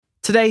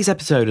Today's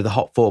episode of the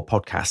Hop Forward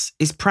podcast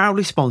is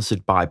proudly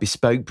sponsored by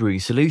Bespoke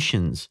Brewing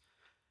Solutions.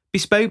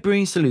 Bespoke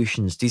Brewing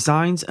Solutions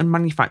designs and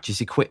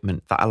manufactures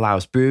equipment that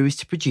allows breweries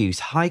to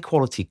produce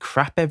high-quality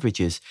craft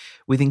beverages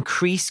with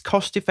increased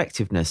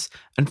cost-effectiveness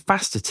and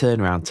faster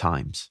turnaround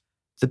times.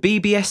 The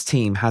BBS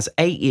team has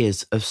 8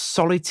 years of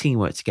solid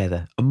teamwork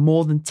together and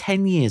more than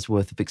 10 years'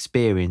 worth of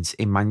experience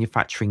in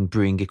manufacturing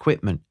brewing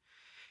equipment.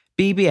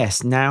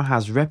 BBS now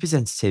has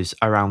representatives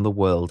around the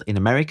world in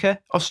America,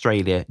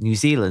 Australia, New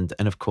Zealand,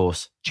 and of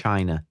course,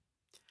 China.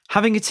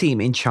 Having a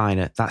team in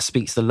China that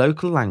speaks the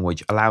local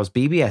language allows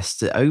BBS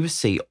to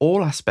oversee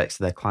all aspects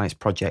of their clients'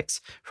 projects,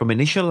 from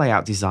initial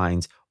layout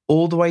designs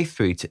all the way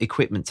through to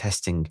equipment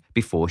testing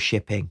before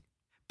shipping.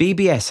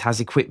 BBS has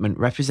equipment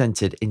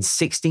represented in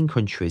 16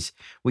 countries,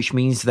 which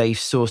means they've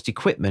sourced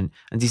equipment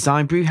and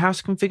designed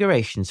brewhouse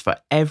configurations for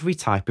every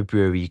type of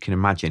brewery you can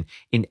imagine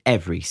in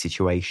every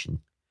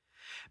situation.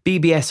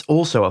 BBS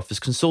also offers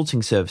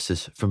consulting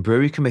services from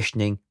brewery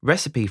commissioning,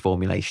 recipe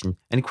formulation,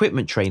 and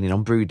equipment training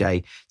on brew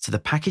day to the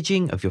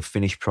packaging of your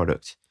finished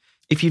product.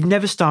 If you've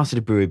never started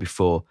a brewery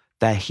before,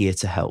 they're here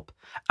to help.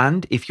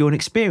 And if you're an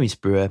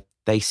experienced brewer,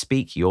 they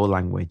speak your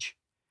language.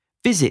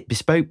 Visit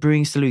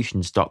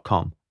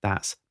bespokebrewingsolutions.com.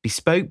 That's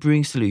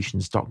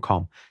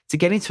bespokebrewingsolutions.com to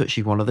get in touch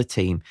with one of the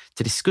team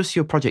to discuss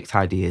your project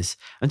ideas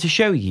and to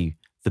show you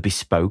the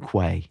bespoke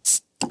way.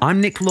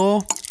 I'm Nick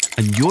Law,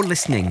 and you're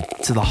listening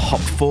to the Hop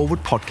Forward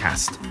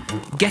podcast,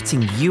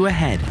 getting you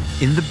ahead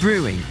in the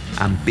brewing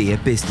and beer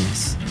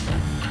business.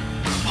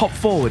 Hop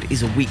Forward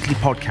is a weekly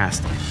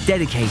podcast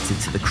dedicated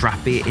to the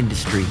craft beer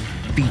industry,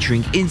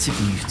 featuring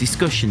interviews,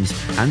 discussions,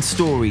 and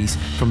stories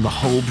from the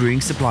whole brewing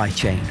supply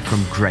chain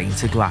from grain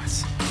to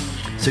glass.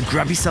 So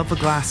grab yourself a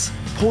glass,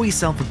 pour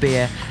yourself a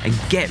beer, and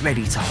get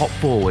ready to hop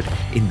forward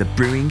in the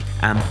brewing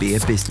and beer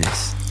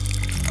business.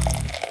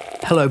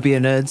 Hello, beer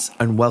nerds,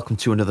 and welcome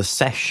to another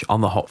sesh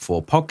on the Hop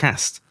Forward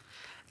podcast.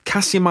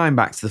 Cast your mind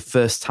back to the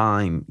first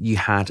time you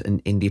had an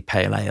India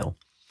Pale Ale.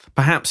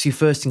 Perhaps your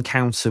first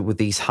encounter with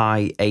these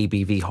high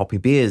ABV hoppy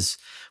beers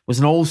was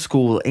an old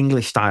school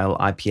English style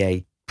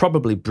IPA,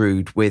 probably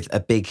brewed with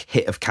a big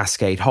hit of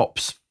Cascade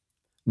hops.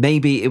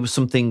 Maybe it was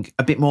something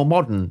a bit more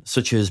modern,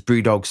 such as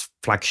Brewdog's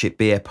flagship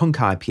beer Punk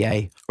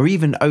IPA, or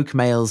even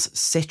Oakham Ale's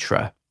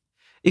Citra.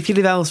 If you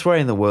live elsewhere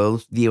in the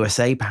world, the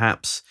USA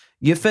perhaps,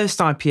 your first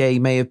IPA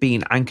may have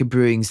been Anchor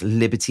Brewing's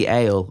Liberty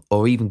Ale,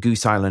 or even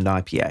Goose Island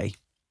IPA.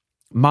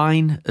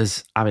 Mine,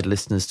 as avid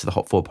listeners to the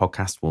Hop Forward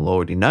podcast will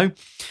already know,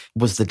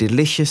 was the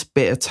delicious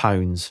bitter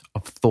tones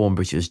of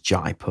Thornbridge's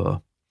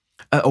Jaipur.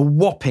 At a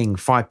whopping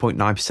 5.9%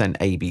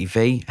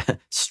 ABV,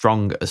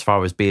 strong as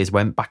far as beers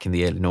went back in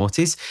the early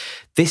noughties,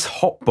 this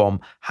hop bomb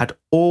had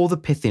all the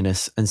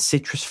pithiness and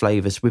citrus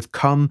flavours we've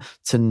come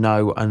to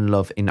know and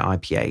love in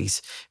IPAs.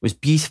 It was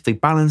beautifully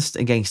balanced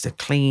against a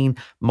clean,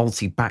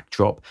 malty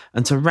backdrop,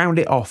 and to round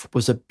it off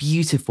was a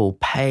beautiful,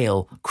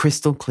 pale,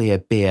 crystal clear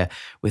beer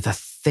with a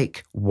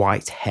thick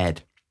white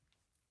head.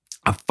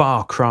 A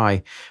far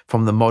cry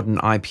from the modern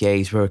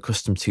IPAs we're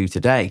accustomed to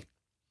today.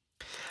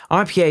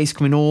 IPAs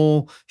come in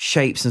all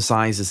shapes and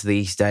sizes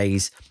these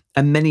days,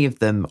 and many of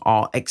them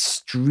are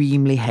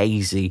extremely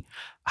hazy,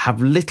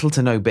 have little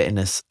to no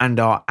bitterness, and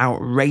are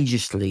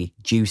outrageously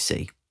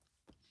juicy.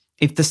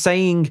 If the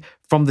saying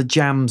from the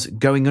jams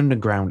going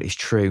underground is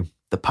true,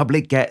 the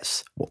public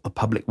gets what the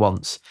public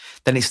wants,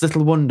 then it's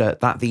little wonder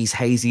that these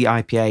hazy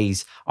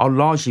IPAs are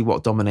largely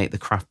what dominate the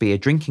craft beer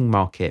drinking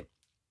market.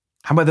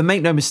 However,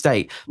 make no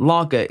mistake,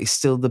 lager is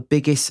still the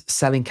biggest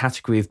selling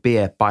category of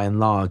beer by and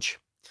large.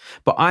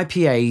 But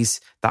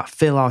IPAs that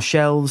fill our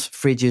shelves,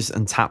 fridges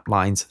and tap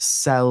lines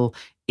sell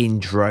in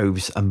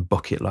droves and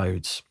bucket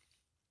loads.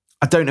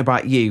 I don't know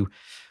about you,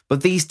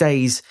 but these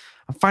days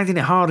I'm finding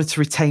it harder to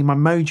retain my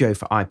mojo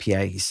for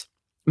IPAs.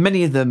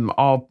 Many of them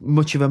are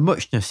much of a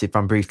muchness, if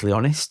I'm brutally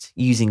honest,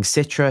 using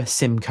Citra,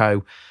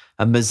 Simcoe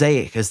and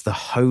Mosaic as the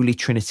holy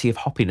trinity of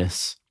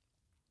hoppiness.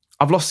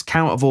 I've lost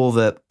count of all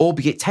the,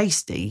 albeit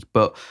tasty,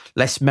 but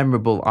less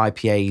memorable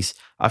IPAs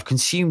I've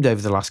consumed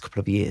over the last couple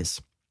of years.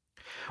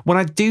 When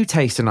I do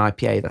taste an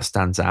IPA that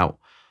stands out,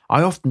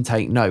 I often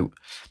take note.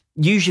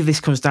 Usually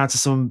this comes down to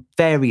some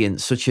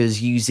variants, such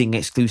as using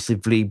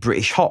exclusively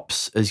British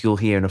hops, as you'll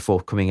hear in a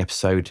forthcoming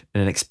episode,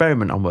 in an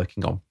experiment I'm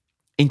working on.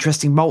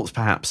 Interesting malts,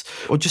 perhaps,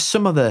 or just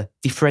some other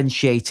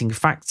differentiating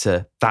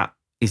factor that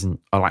isn't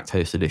a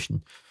lactose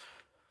addition.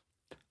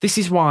 This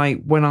is why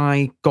when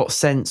I got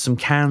sent some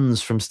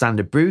cans from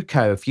Standard Brew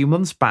Co. a few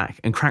months back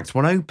and cracked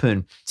one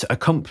open to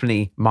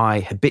accompany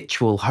my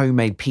habitual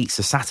homemade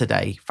pizza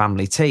Saturday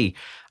family tea,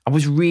 I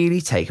was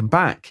really taken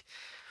back.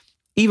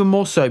 Even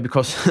more so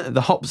because the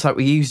hops that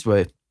we used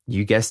were,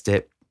 you guessed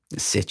it,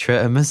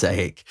 Citra and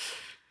Mosaic.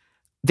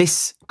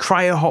 This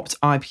cryo-hopped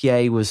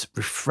IPA was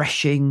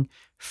refreshing,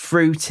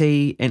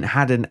 fruity, and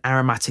had an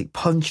aromatic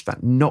punch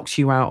that knocks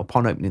you out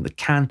upon opening the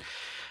can.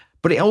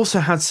 But it also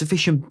had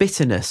sufficient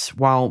bitterness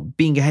while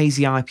being a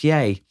hazy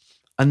IPA,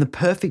 and the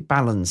perfect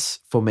balance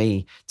for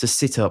me to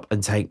sit up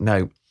and take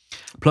note.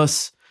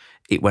 Plus,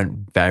 it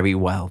went very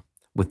well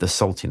with the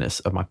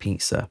saltiness of my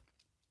pizza.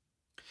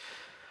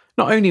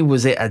 Not only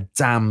was it a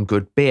damn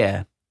good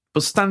beer,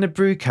 but Standard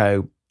Brew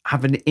Co.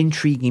 have an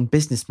intriguing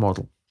business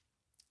model.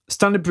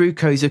 Standard Brew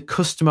Co. is a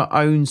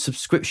customer-owned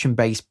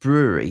subscription-based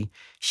brewery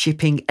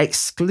shipping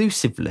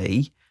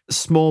exclusively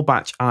small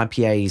batch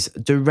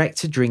IPAs direct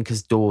to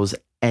drinkers' doors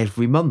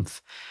every month.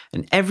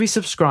 And every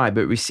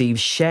subscriber receives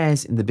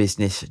shares in the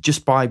business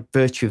just by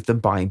virtue of them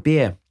buying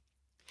beer.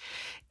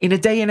 In a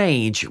day and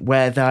age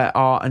where there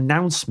are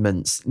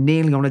announcements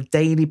nearly on a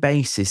daily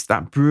basis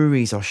that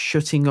breweries are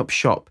shutting up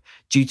shop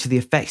due to the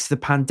effects of the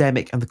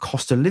pandemic and the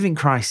cost of living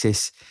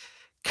crisis,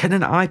 can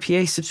an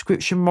IPA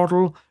subscription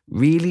model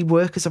really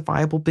work as a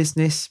viable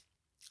business?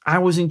 I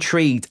was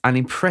intrigued and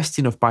impressed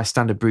enough by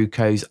Standard Brew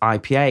Co.'s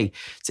IPA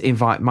to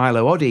invite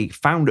Milo Oddy,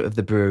 founder of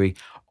the brewery,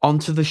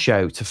 onto the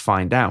show to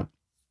find out.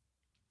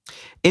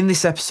 In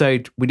this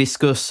episode, we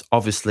discuss,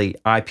 obviously,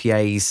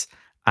 IPAs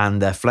and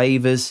their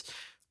flavours.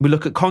 We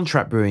look at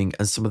contract brewing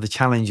and some of the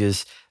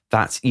challenges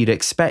that you'd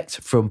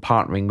expect from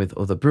partnering with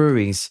other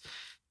breweries.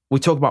 We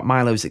talk about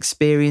Milo's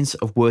experience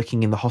of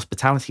working in the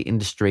hospitality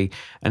industry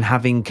and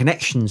having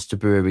connections to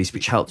breweries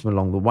which helped him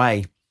along the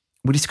way.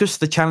 We discuss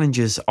the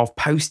challenges of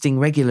posting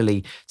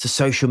regularly to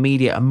social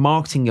media and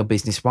marketing your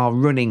business while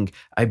running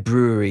a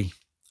brewery.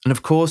 And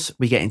of course,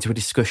 we get into a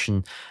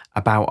discussion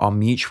about our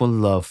mutual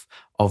love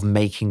of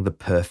making the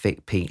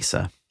perfect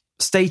pizza.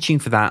 Stay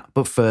tuned for that,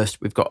 but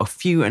first, we've got a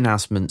few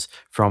announcements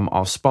from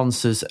our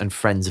sponsors and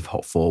friends of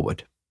Hop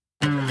Forward.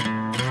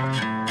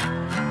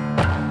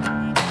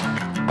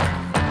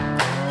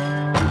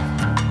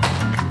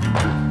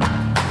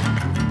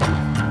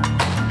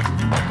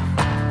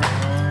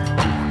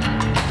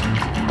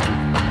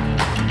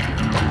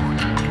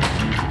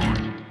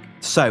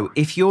 So,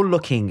 if you're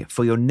looking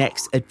for your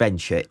next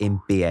adventure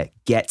in beer,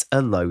 get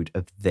a load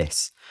of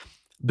this.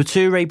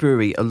 Bouture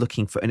Brewery are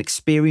looking for an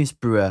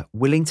experienced brewer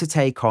willing to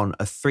take on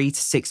a 3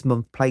 to 6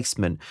 month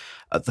placement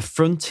at the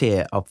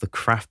frontier of the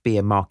craft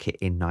beer market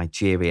in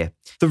Nigeria.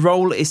 The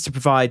role is to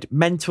provide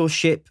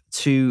mentorship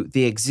to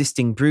the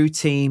existing brew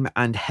team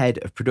and head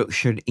of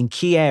production in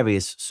key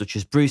areas such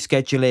as brew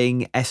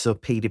scheduling,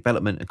 SOP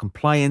development and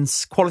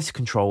compliance, quality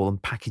control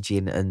and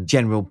packaging and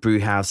general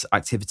brewhouse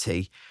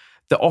activity.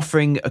 They're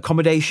offering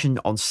accommodation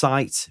on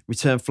site,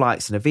 return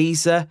flights and a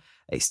visa.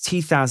 It's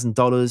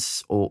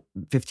 $2,000 or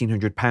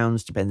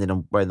 £1,500, depending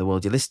on where in the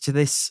world you listen to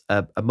this,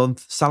 a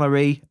month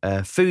salary,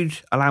 food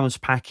allowance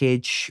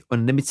package,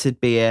 unlimited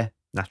beer,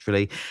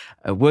 naturally,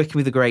 working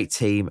with a great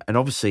team, and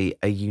obviously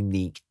a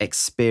unique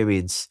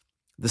experience.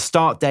 The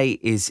start date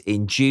is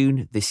in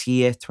June this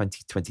year,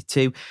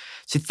 2022.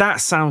 So if that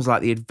sounds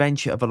like the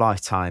adventure of a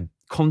lifetime,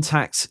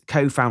 contact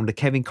co-founder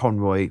Kevin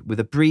Conroy with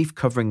a brief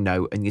covering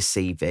note and your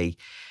CV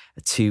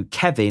to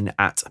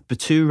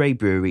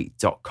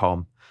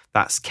kevin@baturebrewery.com.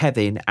 That's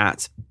Kevin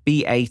at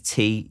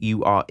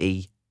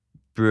BATURE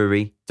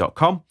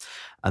brewery.com,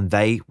 and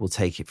they will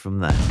take it from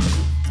there.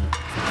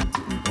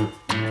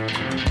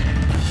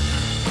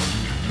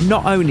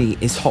 Not only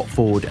is Hop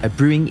Forward a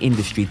brewing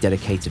industry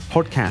dedicated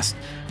podcast,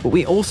 but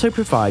we also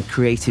provide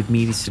creative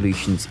media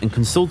solutions and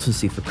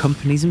consultancy for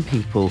companies and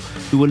people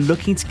who are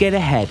looking to get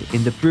ahead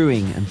in the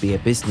brewing and beer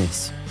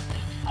business.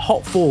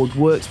 Hop Forward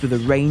works with a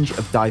range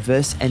of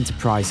diverse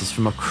enterprises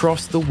from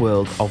across the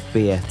world of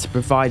beer to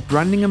provide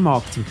branding and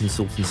marketing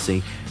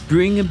consultancy,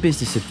 brewing and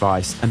business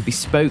advice, and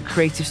bespoke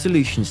creative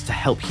solutions to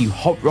help you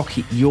hot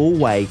rocket your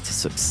way to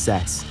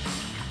success.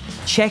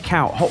 Check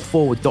out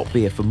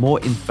hopforward.beer for more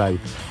info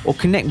or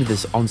connect with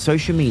us on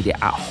social media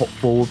at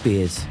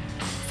hopforwardbeers.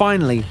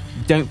 Finally,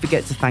 don't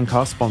forget to thank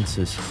our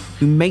sponsors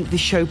who make this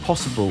show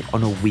possible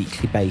on a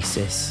weekly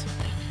basis.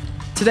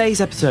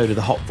 Today's episode of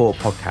the Hop Forward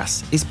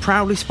podcast is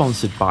proudly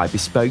sponsored by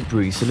Bespoke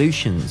Brewing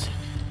Solutions.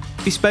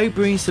 Bespoke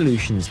Brewing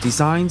Solutions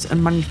designs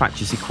and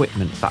manufactures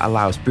equipment that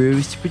allows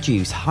breweries to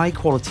produce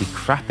high-quality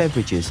craft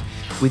beverages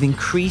with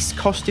increased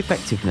cost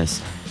effectiveness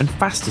and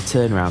faster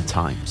turnaround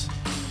times.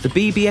 The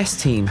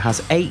BBS team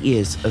has 8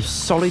 years of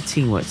solid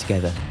teamwork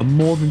together and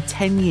more than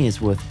 10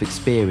 years worth of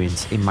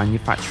experience in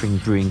manufacturing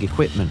brewing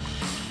equipment.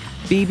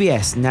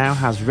 BBS now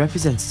has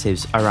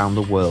representatives around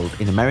the world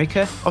in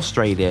America,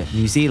 Australia,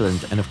 New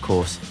Zealand, and of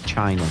course,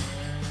 China.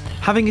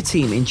 Having a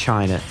team in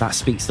China that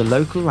speaks the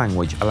local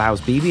language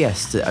allows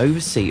BBS to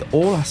oversee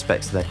all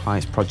aspects of their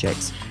clients'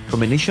 projects,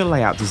 from initial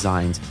layout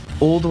designs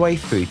all the way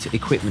through to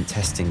equipment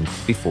testing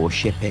before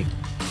shipping.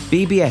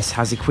 BBS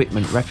has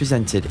equipment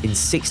represented in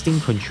 16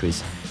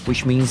 countries,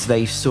 which means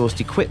they've sourced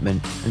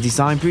equipment and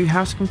designed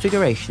brewhouse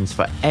configurations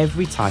for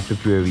every type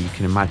of brewery you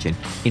can imagine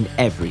in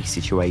every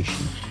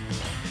situation.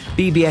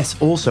 BBS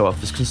also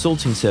offers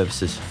consulting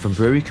services from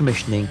brewery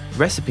commissioning,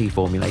 recipe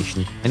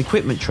formulation, and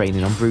equipment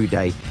training on brew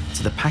day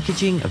to the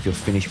packaging of your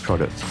finished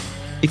product.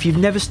 If you've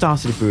never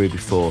started a brewery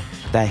before,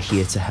 they're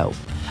here to help.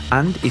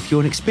 And if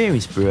you're an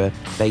experienced brewer,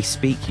 they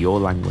speak your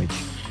language.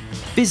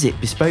 Visit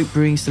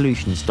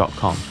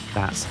bespokebrewing-solutions.com,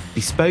 that's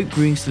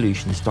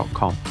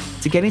bespokebrewing-solutions.com,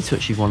 to get in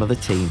touch with one of the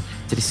team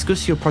to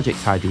discuss your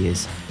project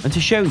ideas and to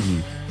show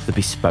you the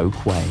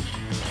bespoke way.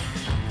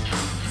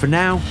 For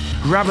now,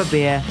 grab a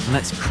beer and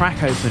let's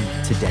crack open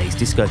today's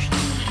discussion.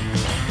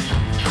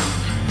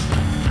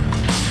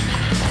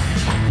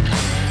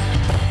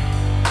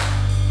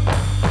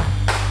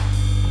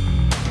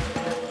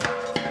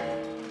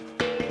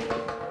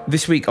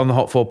 This week on the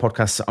Hop Forward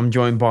podcast, I'm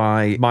joined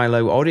by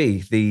Milo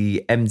Oddy,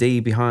 the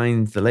MD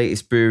behind the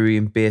latest brewery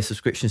and beer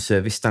subscription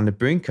service, Standard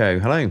Brewing Co.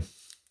 Hello.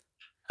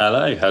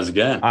 Hello, how's it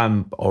going?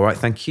 I'm all right,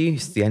 thank you.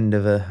 It's the end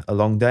of a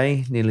long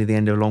day, nearly the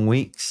end of a long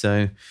week.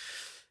 So,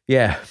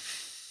 yeah,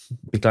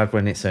 be glad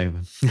when it's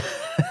over.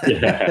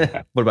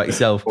 Yeah. What about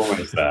yourself?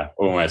 Almost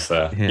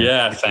there.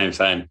 Yeah,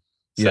 same.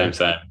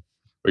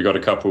 We got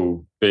a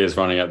couple beers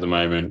running at the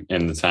moment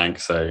in the tank,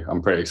 so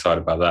I'm pretty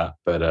excited about that.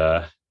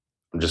 But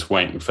I'm just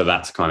waiting for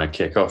that to kind of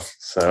kick off.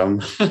 So I'm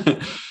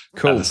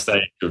cool. At the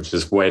stage of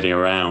just waiting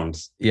around.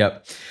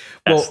 Yep.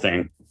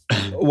 Testing.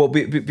 Well,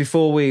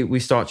 before we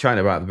start chatting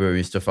about the brewery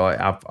and stuff,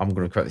 I'm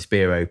going to crack this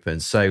beer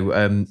open.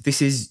 So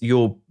this is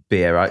your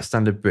beer, right?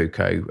 Standard Brew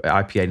Co.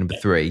 IPA number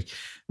 3.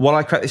 While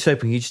I crack this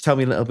open, can you just tell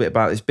me a little bit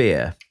about this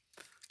beer?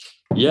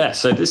 Yeah,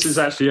 so this is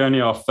actually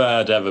only our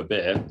third ever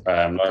beer.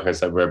 Like I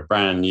said, we're a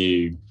brand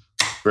new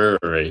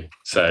brewery.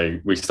 So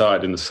we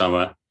started in the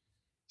summer.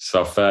 It's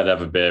our third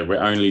ever beer.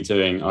 We're only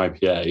doing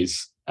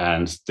IPAs.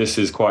 And this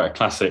is quite a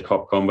classic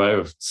hop combo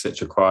of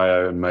Citra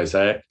Cryo and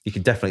Mosaic. You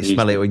can definitely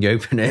smell it when you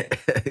open it.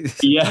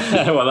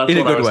 Yeah, well, that's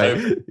in what a good I was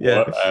way. hoping for.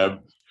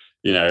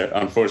 Yeah.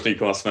 Unfortunately, you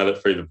can't smell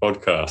it through the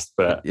podcast,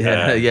 but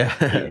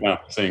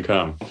soon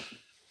come.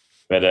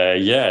 But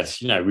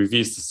we've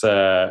used this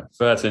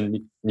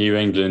Verton New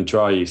England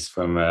dry yeast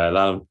from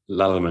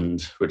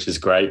Lallemand, which is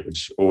great,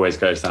 which always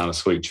goes down a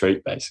sweet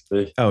treat,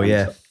 basically. Oh,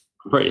 yeah. So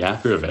I'm pretty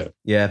happy with it.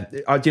 Yeah.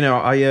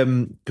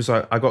 Because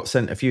I got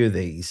sent a few of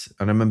these,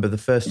 and I remember the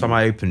first time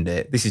I opened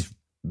it, this is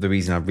the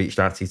reason I reached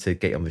out to you to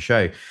get on the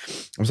show. I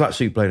was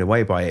absolutely blown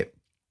away by it.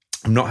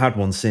 I've not had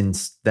one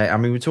since then. I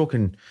mean, we're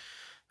talking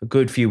a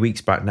good few weeks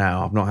back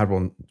now. I've not had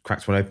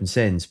cracked one open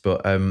since,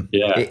 but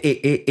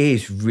it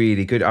is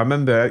really good. I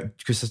remember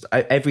because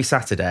every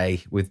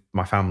Saturday with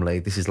my family,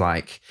 this is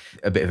like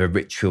a bit of a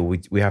ritual.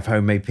 We have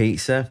homemade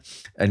pizza,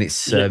 and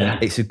it's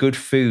a good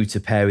food to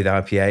pair with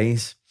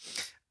IPAs.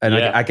 And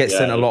I get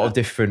sent a lot of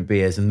different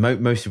beers, and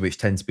most of which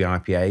tend to be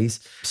IPAs.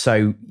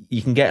 So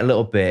you can get a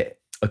little bit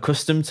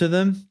accustomed to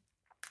them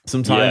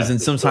sometimes, and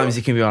sometimes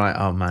you can be like,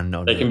 oh man,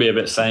 no. They can be a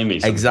bit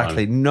samey sometimes.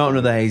 Exactly, not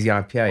another hazy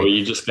IPA. Or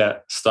you just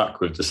get stuck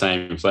with the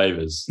same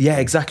flavours. Yeah,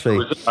 exactly.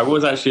 I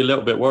was actually a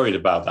little bit worried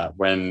about that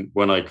when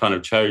I kind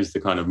of chose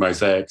the kind of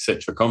Mosaic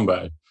Citra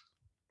combo.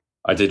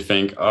 I did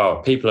think,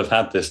 people have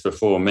had this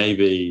before.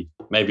 Maybe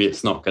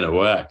it's not going to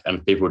work,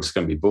 and people are just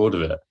going to be bored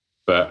of it.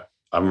 But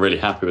I'm really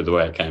happy with the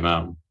way it came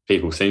out.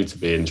 People seem to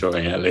be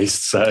enjoying it, at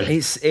least. So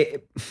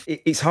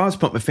it's hard to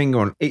put my finger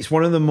on. It's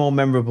one of the more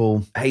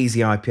memorable hazy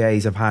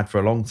IPAs I've had for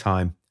a long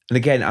time. And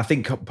again, I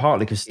think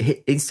partly because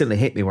it instantly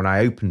hit me when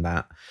I opened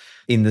that.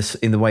 In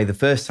the way the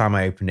first time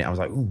I opened it, I was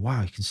like, oh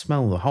wow, you can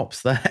smell the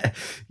hops there,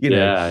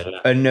 Yeah.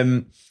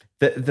 And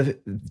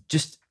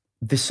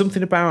there's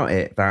something about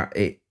it that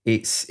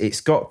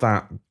it's got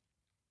that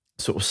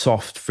sort of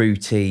soft,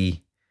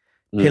 fruity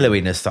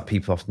pillowiness that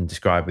people often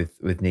describe with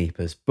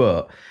NEIPAs,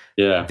 but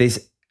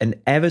there's an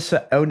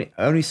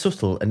only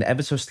subtle and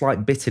ever so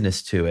slight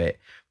bitterness to it,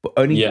 but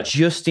only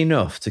just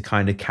enough to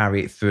kind of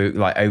carry it through,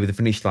 like over the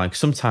finish line. Because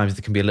there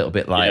can be a little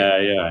bit like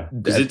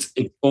because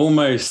it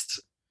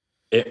almost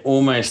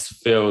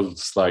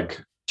feels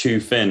like too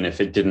thin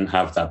if it didn't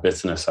have that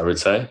bitterness. I would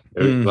say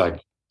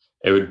it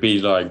would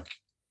be like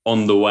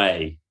on the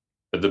way,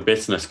 but the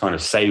bitterness kind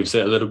of saves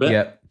it a little bit.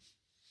 Yeah.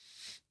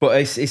 But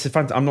it's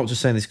a I'm not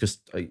just saying this because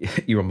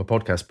you're on the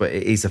podcast, but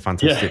it is a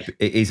fantastic.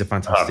 It is a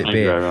fantastic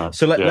beer.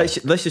 So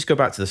let's just go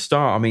back to the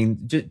start. I mean,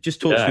 just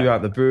talk to me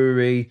about the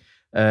brewery,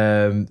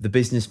 the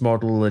business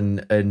model,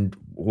 and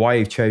why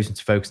you've chosen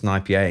to focus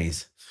on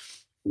IPAs.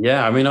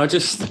 Yeah, I mean, I've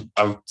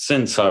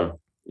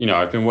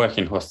been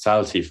working in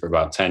hospitality for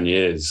about 10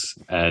 years,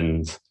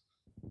 and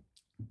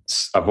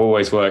I've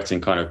always worked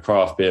in kind of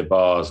craft beer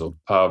bars or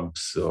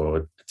pubs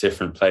or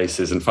different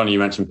places. And funny you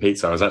mentioned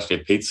pizza. I was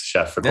actually a pizza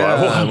chef for quite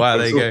a while. Wow,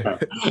 there you go.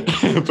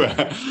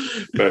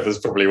 but that's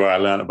probably where I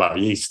learned about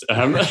yeast.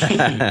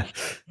 I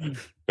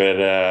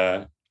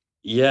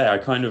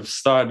kind of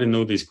started in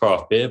all these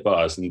craft beer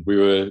bars, and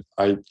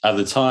at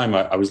the time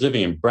I was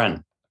living in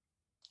Brent,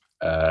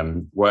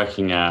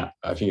 working at,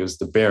 I think it was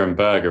the Beer and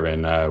Burger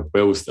in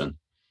Willesden.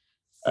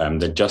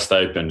 They just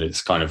opened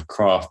its kind of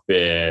craft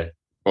beer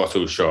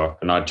bottle shop,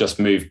 and I'd just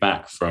moved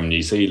back from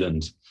New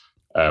Zealand,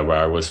 where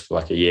I was for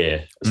like a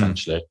year,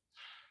 essentially.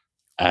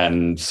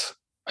 And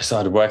I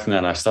started working there,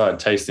 and I started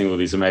tasting all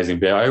these amazing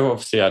beer.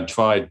 I'd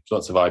tried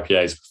lots of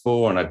IPAs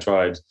before, and I'd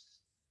tried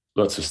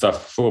lots of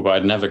stuff before, but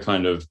I'd never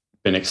kind of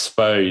been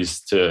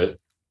exposed to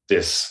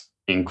this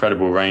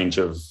incredible range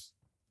of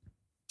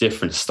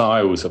different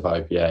styles of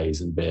IPAs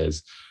and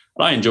beers.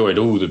 And I enjoyed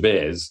all the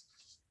beers,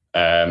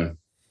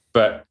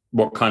 but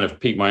what kind of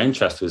piqued my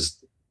interest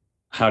was,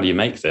 how do you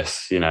make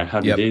this? How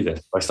do you do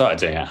this? I started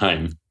doing it at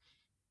home.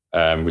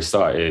 We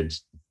started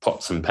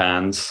pots and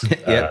pans,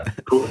 Yeah.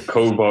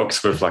 cool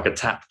box with like a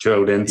tap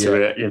drilled into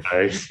it, you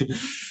know.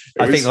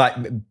 I think like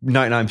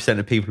 99%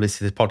 of people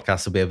listening to this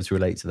podcast will be able to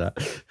relate to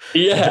that.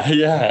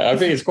 Yeah. I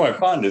think it's quite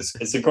fun.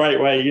 It's a great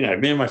way, you know,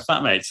 me and my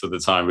flatmates at the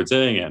time were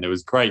doing it and it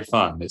was great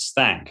fun. It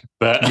stank,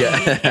 but,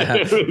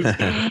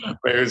 but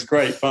it was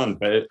great fun.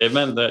 But it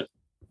meant that,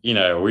 you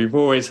know, we've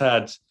always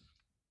had,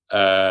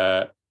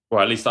 well,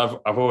 at least I've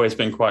always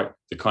been quite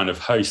the kind of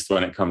host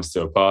when it comes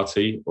to a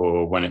party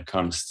or when it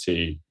comes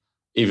to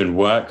even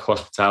work,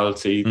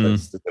 hospitality.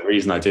 That's the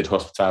reason I did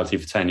hospitality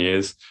for 10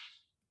 years.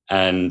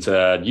 And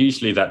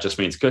usually that just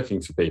means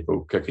cooking for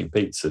people, cooking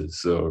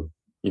pizzas or,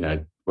 you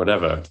know,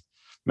 whatever,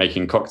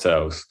 making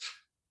cocktails.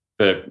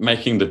 But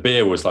making the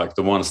beer was like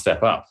the one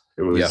step up.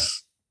 It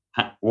was,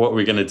 what are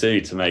we going to do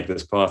to make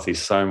this party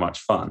so much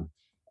fun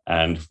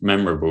and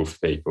memorable for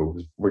people?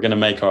 We're going to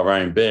make our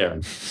own beer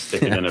and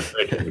stick it in a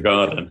fridge in the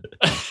garden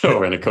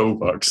or in a cool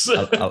box.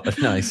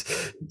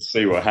 Nice.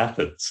 See what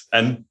happens.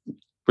 And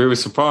we were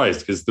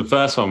surprised because the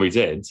first one we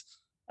did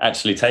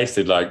actually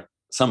tasted like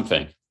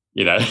something.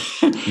 You know,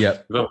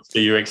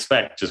 obviously you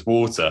expect just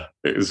water.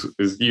 It was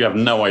you have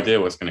no idea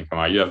what's going to come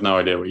out. You have no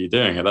idea what you're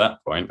doing at that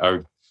point.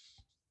 I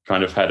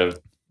kind of had a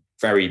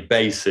very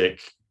basic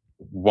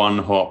 1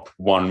 hop,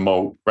 1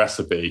 malt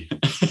recipe.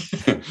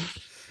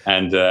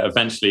 And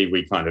eventually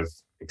we kind of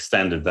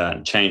extended that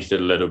and changed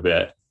it a little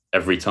bit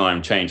every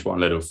time, changed one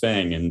little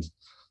thing. And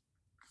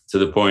to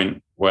the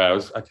point where I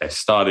was,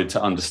 started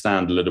to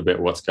understand a little bit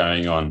what's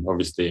going on.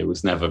 Obviously it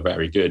was never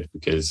very good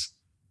because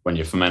when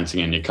you're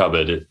fermenting in your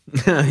cupboard, it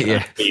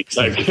can't be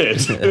so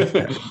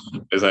good.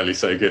 It's only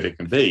so good it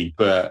can be.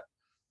 But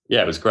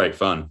yeah, it was great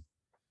fun.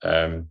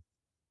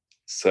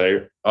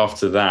 So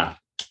after that,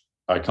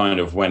 I kind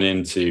of went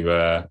into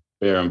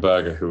Beer and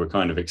Burger, who were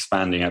kind of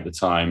expanding at the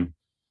time.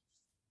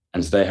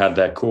 And they had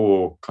their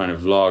core kind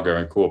of lager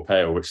and core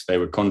pale, which they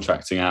were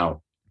contracting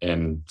out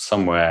in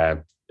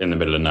somewhere in the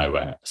middle of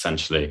nowhere,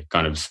 essentially,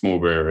 kind of small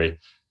brewery.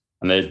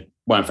 And they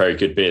weren't very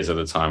good beers at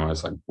the time. I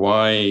was like,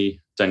 why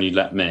don't you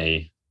let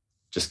me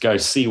just go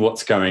see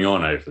what's going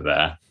on over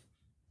there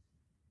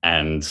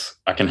and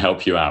I can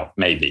help you out,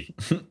 maybe.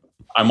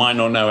 I might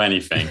not know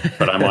anything,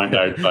 but I might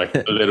know like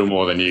a little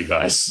more than you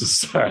guys.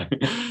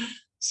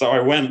 So I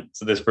went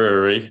to this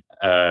brewery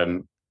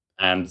and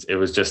it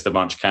was just a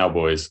bunch of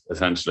cowboys,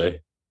 essentially.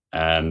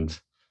 And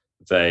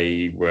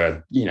they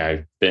were, you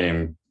know,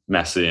 being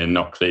messy and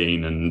not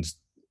clean and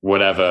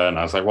whatever. And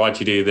I was like, why'd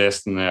you do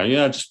this? And they're,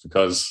 yeah, just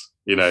because,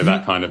 you know,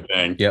 that kind of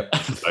thing. Yep.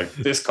 Like,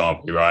 this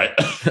can't be right.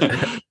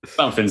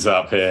 Something's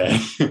up here.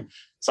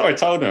 So I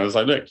told him, I was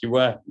like, look,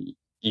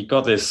 you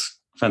got this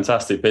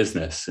fantastic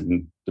business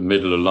in the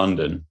middle of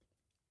London.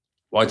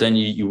 Why don't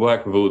you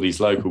work with all these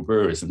local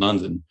breweries in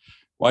London?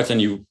 Why don't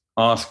you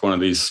ask one of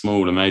these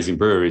small, amazing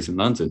breweries in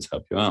London to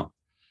help you out?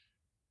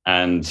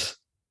 And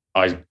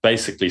I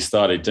basically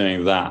started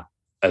doing that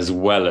as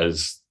well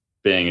as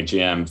being a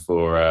GM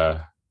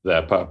for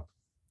their pub,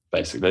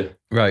 basically.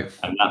 Right.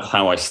 And that's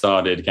how I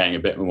started getting a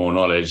bit more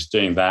knowledge,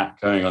 doing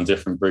that, going on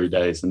different brew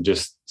days and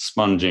just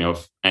sponging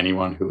off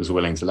anyone who was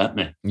willing to let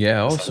me.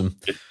 Yeah, awesome.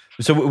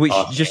 So which,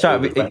 just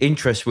out of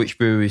interest, which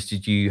breweries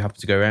did you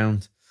happen to go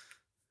around?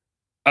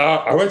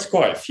 I went to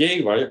quite a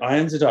few. I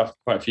ended up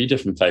quite a few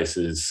different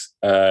places.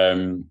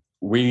 So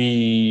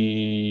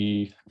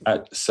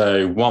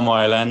 1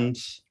 Mile End,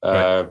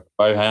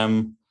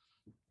 Bohem,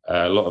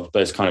 a lot of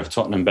those kind of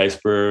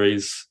Tottenham-based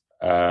breweries.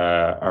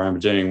 I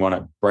remember doing one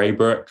at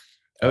Braybrook.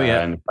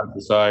 And the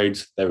countryside.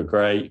 They were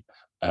great.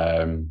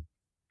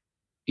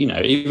 You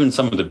know, even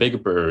some of the bigger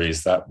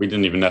breweries that we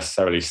didn't even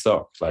necessarily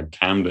stock, like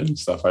Camden and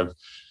stuff.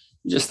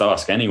 You just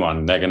ask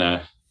anyone,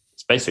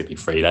 it's basically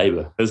free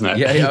labor, isn't it?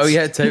 Yeah. Oh,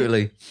 yeah,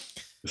 totally.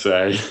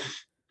 So,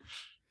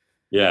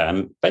 yeah,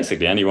 and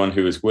basically anyone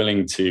who was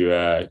willing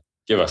to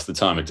give us the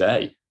time of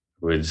day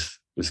was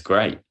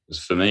great.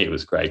 For me, it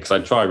was great because I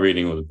tried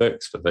reading all the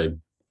books, but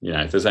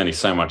there's only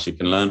so much you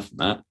can learn from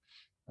that.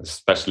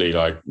 Especially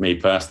like me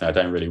personally, I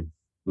don't really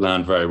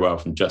learn very well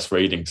from just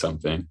reading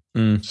something.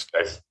 Just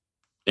go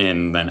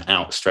in, then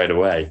out straight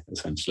away,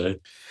 essentially.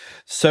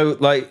 So,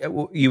 like,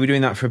 you were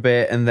doing that for a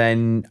bit, and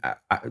then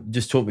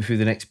just talk me through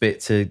the next bit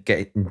to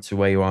get into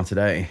where you are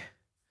today.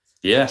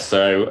 Yeah,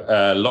 so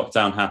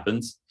lockdown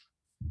happened.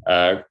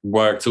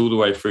 Worked all the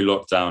way through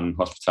lockdown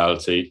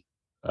hospitality.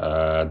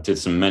 Did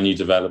some menu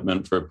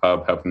development for a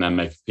pub, helping them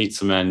make a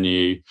pizza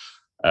menu.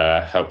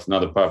 Helped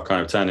another pub kind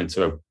of turn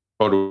into a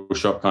bottle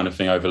shop kind of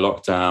thing over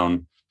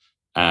lockdown,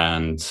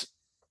 and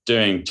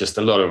doing just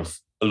a lot of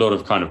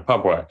kind of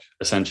pub work,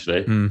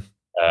 essentially.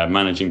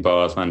 Managing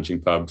bars, managing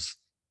pubs.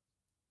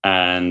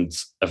 And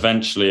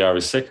eventually I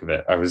was sick of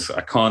it.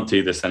 I can't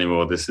do this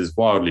anymore. This is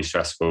wildly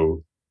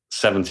stressful,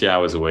 70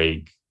 hours a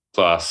week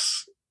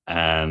plus,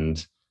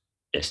 and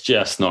it's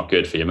just not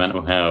good for your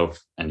mental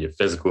health and your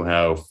physical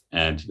health,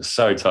 and you're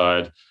so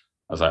tired.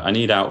 I was like, I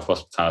need out of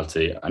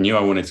hospitality. I knew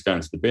I wanted to go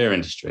into the beer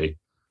industry.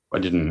 I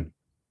didn't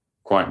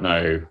quite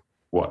know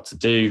what to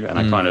do. And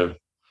I kind of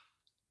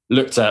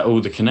looked at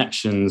all the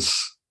connections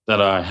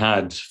that I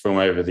had from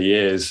over the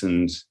years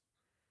and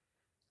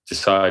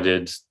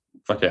decided,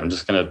 fuck it, I'm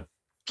just going to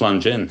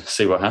plunge in,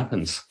 see what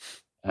happens.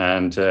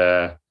 And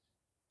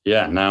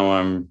now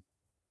I'm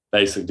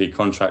basically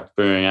contract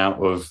brewing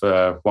out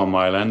of 1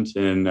 Mile End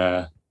in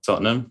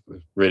Tottenham.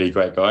 Really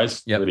great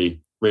guys,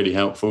 really, really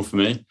helpful for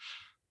me.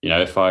 You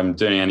know, if I'm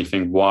doing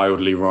anything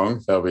wildly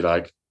wrong, they'll be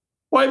like,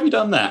 why have you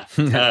done that?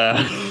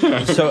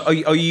 So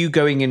are you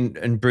going in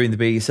and brewing the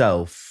beer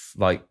yourself?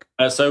 Like,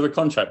 so we're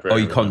contract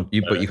brewing.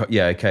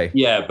 Okay.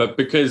 Yeah, but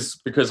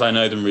because I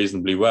know them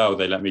reasonably well,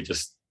 they let me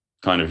just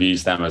kind of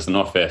use them as an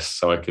office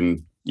so I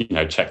can, you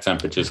know, check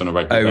temperatures on a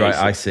regular basis.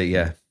 Right, I see,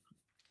 yeah.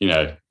 You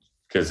know,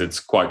 because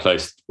it's quite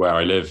close to where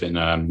I live in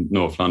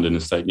North London,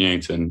 Estate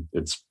Newington.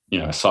 It's, you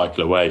know, a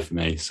cycle away for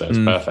me, so it's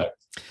perfect.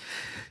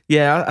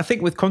 Yeah, I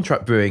think with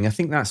contract brewing, I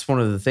think that's one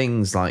of the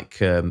things,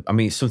 like, I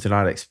mean, it's something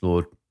I'd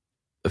explored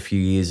a few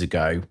years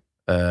ago,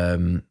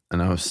 and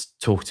I was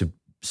talking to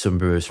some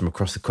brewers from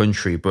across the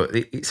country, but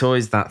it's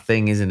always that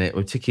thing, isn't it?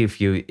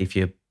 Particularly if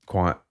you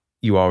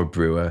are a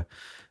brewer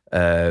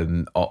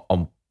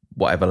on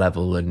whatever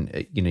level,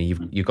 and you know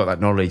you've got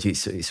that knowledge.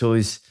 It's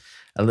always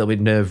a little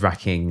bit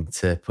nerve-wracking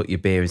to put your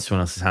beer in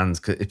someone else's hands,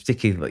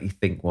 particularly like you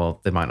think,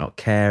 well, they might not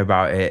care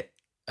about it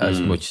as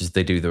much as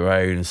they do their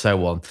own, and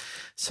so on.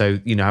 So,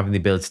 you know, having the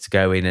ability to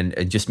go in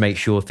and just make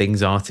sure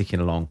things are ticking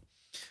along.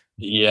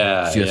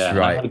 Yeah. Right.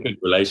 I had a good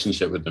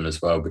relationship with them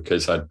as well,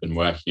 because I'd been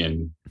working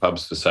in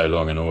pubs for so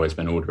long and always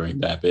been ordering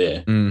their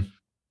beer.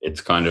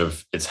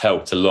 It's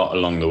helped a lot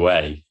along the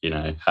way, you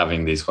know,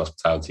 having these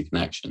hospitality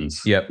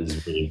connections.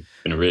 Has been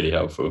really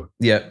helpful.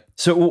 Yeah.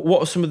 So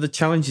what are some of the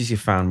challenges you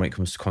found when it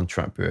comes to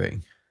contract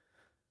brewing?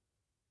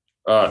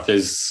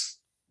 There's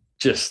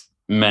just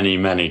many,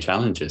 many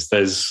challenges.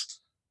 There's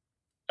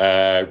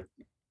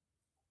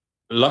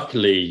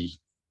luckily,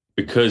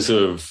 because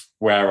of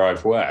where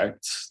I've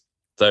worked,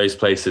 those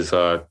places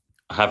I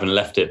haven't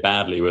left it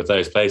badly with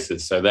those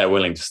places, so they're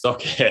willing to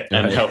stock it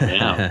and help me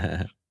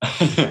out.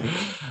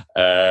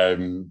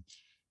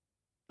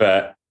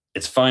 But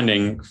it's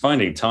finding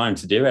time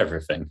to do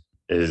everything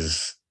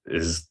is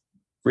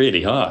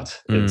really hard.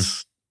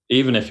 It's,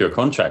 even if you're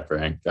contract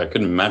brewing, I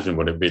couldn't imagine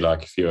what it'd be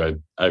like if you were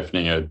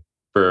opening a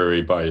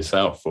brewery by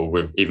yourself, or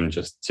with even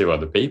just 2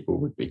 other people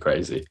would be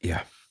crazy.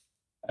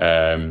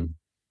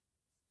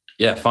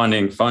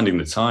 Finding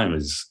the time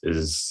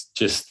is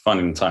just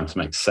finding the time to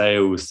make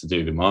sales, to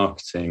do the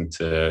marketing,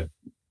 to,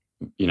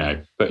 you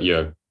know, put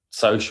your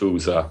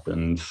socials up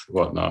and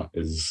whatnot,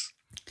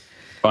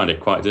 find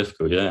it quite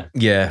difficult.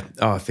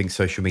 I think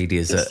social media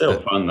is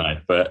still fun though,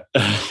 but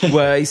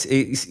well, it's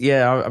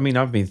I mean,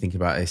 I've been thinking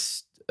about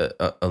this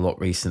a lot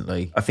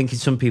recently. I think in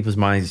some people's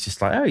minds it's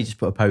just like, oh, you just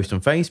put a post on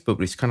Facebook,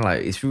 but it's kind of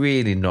like, it's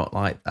really not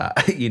like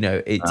that. You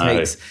know, it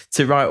takes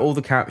to write all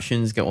the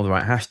captions, get all the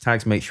right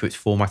hashtags, make sure it's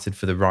formatted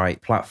for the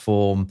right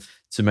platform,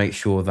 to make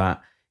sure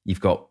that you've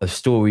got a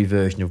story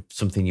version of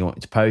something you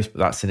want to post, but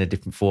that's in a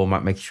different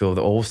format, making sure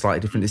they're all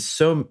slightly different. There's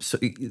so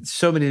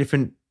many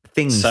different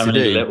things so to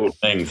many do. little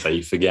things that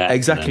you forget.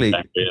 Exactly.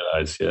 And don't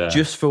realize,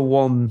 just for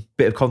one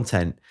bit of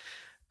content.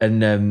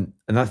 And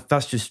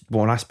that's just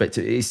one aspect.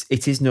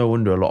 It is no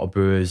wonder a lot of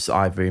brewers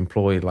either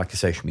employ like a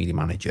social media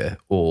manager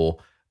or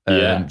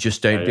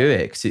just don't do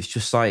it, because it's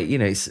just like, you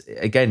know, it's,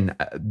 again,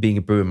 being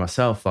a brewer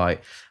myself,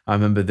 like I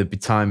remember there'd be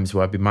times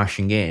where I'd be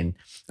mashing in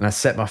and I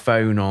set my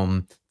phone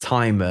on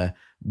timer,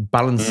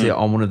 balance it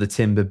on one of the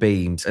timber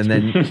beams, and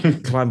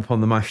then climb up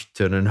on the mash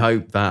tun and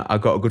hope that I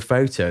got a good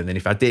photo. And then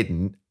if I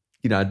didn't,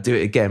 you know, I'd do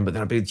it again, but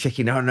then I'd be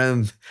checking, oh no,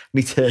 I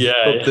need to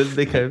up the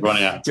liquor.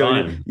 Running out of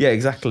time. Yeah,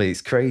 exactly.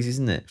 It's crazy,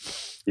 isn't it?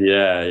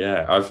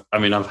 Yeah.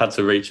 I've had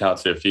to reach out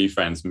to a few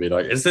friends and be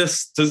like, does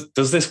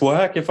this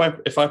work if I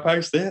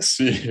post this?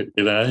 You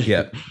know?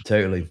 Yeah,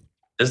 totally.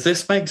 Does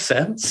this make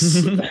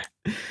sense?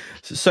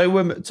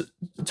 So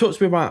talk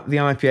to me about the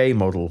IPA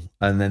model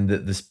and then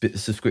the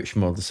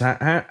subscription model. So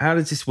how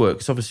does this work?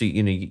 Because obviously,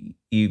 you know,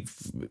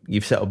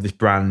 you've set up this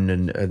brand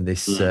and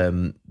this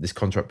this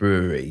contract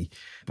brewery,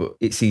 but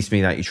it seems to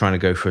me that you're trying to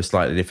go for a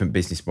slightly different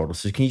business model.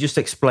 So can you just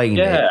explain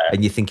it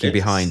and your thinking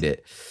behind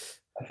it?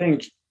 I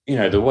think, you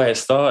know, the way it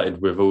started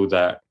with all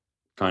that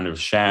kind of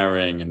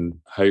sharing and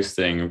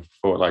hosting,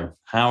 for like,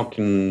 how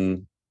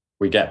can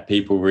we get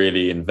people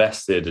really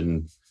invested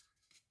and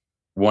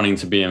wanting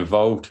to be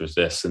involved with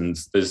this? And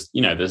there's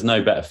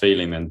no better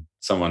feeling than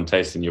someone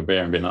tasting your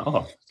beer and being like,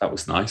 oh, that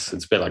was nice.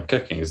 It's a bit like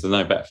cooking. There's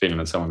no better feeling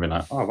than someone being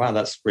like, oh, wow,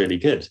 that's really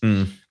good.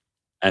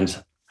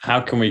 And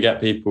how can we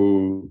get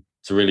people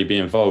to really be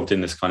involved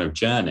in this kind of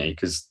journey?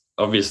 Because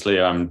obviously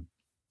I'm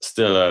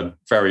still a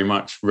very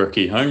much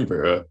rookie home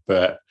brewer,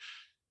 but,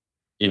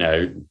 you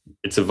know,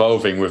 it's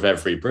evolving with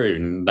every brew.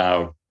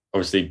 Now,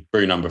 obviously,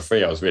 brew number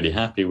 3, I was really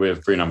happy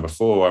with. Brew number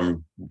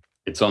 4,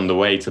 it's on the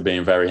way to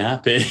being very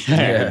happy.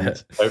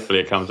 And hopefully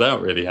it comes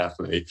out really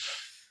happily.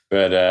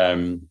 But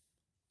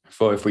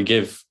if we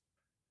give,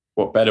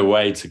 what better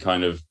way to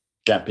kind of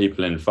get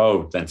people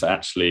involved than to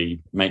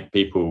actually make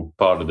people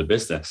part of the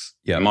business?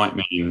 It might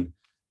mean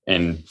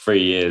in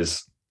 3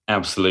 years,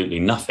 absolutely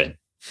nothing.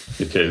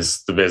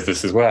 because the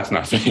business is worth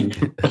nothing.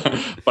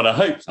 But I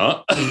hope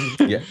not.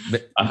 Yeah.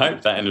 I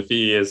hope that in a few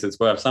years it's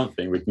worth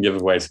something. We can give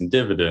away some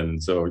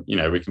dividends, or,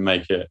 we can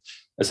make it,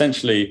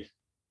 essentially,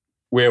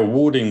 we're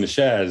awarding the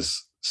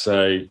shares.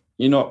 So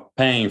you're not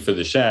paying for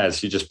the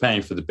shares, you're just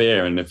paying for the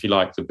beer. And if you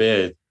like the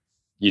beer,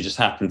 you just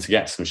happen to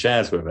get some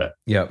shares with it.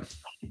 Yeah.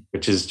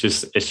 Which is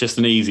just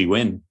an easy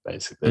win,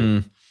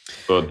 basically,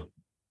 for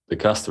the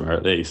customer,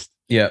 at least.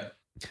 Yeah.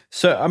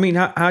 So, I mean,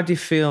 how do you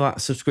feel that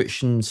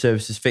subscription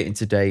services fit in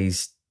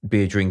today's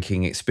beer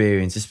drinking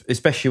experience,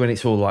 especially when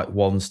it's all like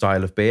one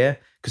style of beer?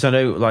 Because I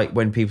know, like,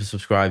 when people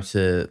subscribe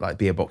to like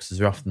beer boxes,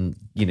 they're often,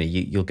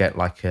 you'll get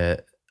like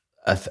a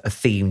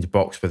themed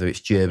box, whether it's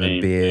German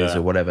beers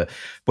or whatever.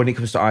 When it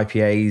comes to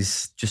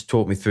IPAs, just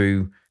talk me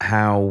through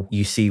how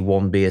you see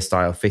one beer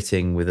style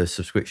fitting with a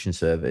subscription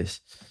service.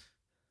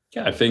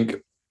 Yeah, I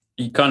think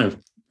you kind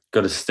of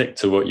got to stick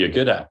to what you're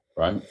good at,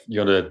 right?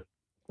 You got to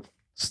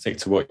stick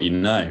to what you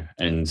know.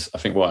 And I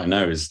think what I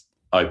know is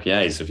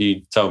IPAs. If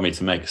you told me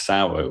to make a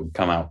sour, it would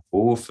come out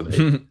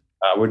awfully.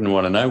 I wouldn't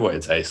want to know what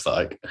it tastes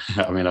like.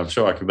 I mean, I'm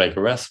sure I could make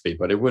a recipe,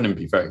 but it wouldn't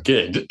be very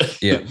good.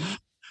 Yeah.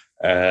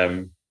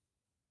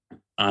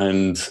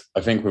 And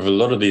I think with a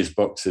lot of these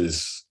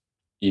boxes,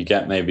 you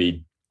get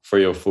maybe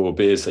 3 or 4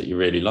 beers that you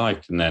really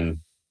like, and then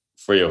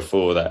 3 or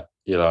 4 that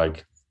you're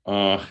like,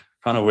 oh, I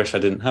kind of wish I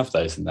didn't have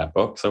those in that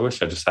box. I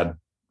wish I just had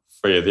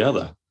 3 of the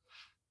other,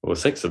 or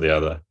 6 of the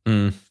other.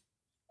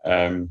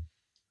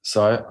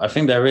 So I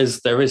think there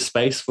is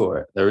space for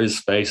it. There is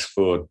space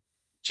for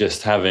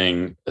just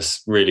having a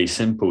really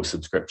simple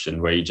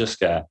subscription where you just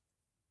get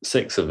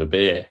 6 of a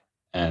beer.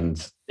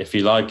 And if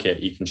you like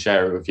it, you can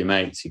share it with your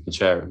mates, you can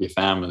share it with your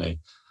family,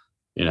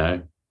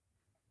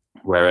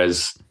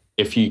 Whereas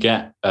if you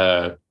get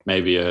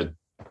maybe a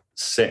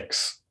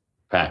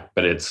 6-pack,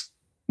 but it's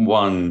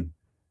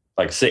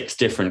 6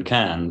 different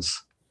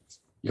cans,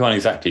 you can't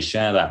exactly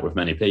share that with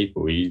many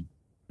people. You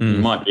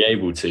might be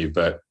able to,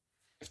 but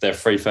if they're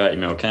 3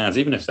 30ml cans,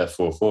 even if they're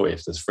 440,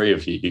 if there's 3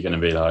 of you, you're going to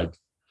be like,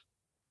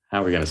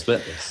 how are we going to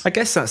split this? I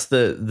guess that's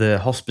the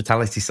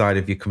hospitality side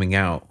of you coming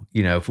out.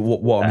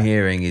 What I'm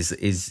hearing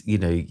is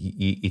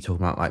you talk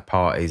about like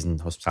parties and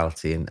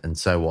hospitality and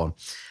so on.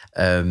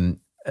 And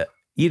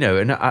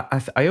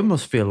I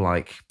almost feel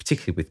like,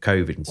 particularly with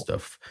COVID and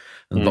stuff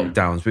and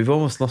lockdowns, we've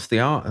almost lost the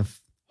art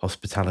of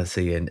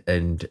hospitality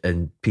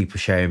and people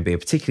sharing beer,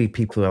 particularly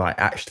people who are like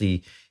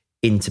actually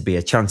into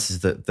beer.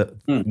 Chances that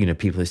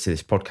people who see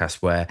this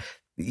podcast where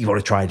you want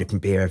to try a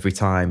different beer every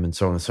time and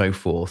so on and so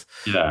forth.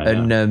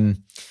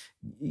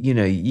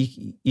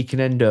 You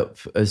can end up,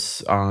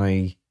 as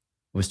I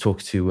was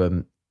talking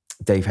to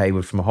Dave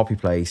Hayward from A Hoppy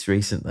Place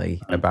recently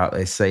about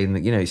this, saying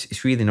that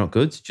it's really not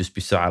good to just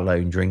be sat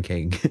alone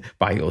drinking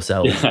by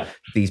yourself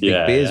these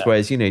big beers.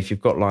 Whereas if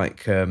you've got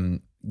like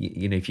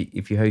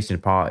if you're hosting a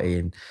party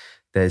and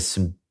there's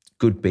some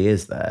good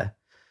beers there,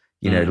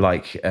 but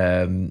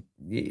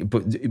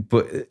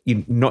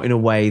not in a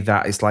way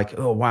that it's like,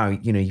 oh wow,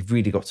 you've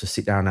really got to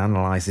sit down and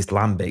analyze this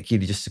lambic.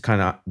 Just a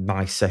kind of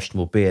nice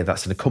sessionable beer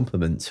that's an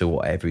accompaniment to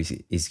whatever is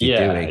you're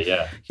doing.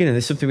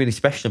 There's something really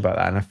special about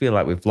that, and I feel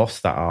like we've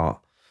lost that art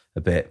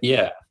a bit.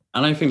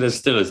 And I think there's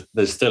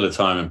still a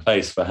time and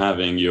place for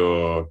having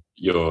your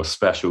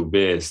special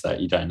beers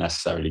that you don't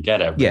necessarily get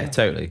every day.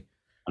 Totally.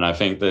 And I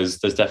think there's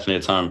definitely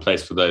a time and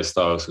place for those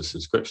styles of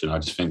subscription. I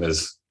just think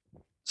there's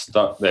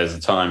a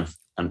time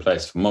and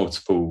place for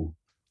multiple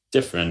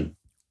different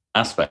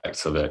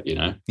aspects of it,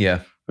 I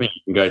mean, you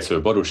can go to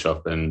a bottle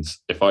shop, and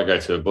if I go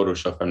to a bottle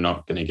shop, I'm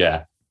not going to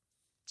get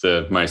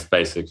the most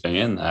basic thing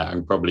in there.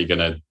 I'm probably going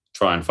to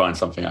try and find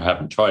something I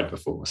haven't tried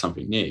before,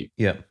 something new.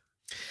 But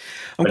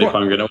if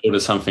I'm going to order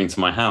something to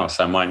my house,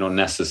 I might not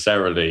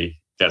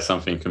necessarily get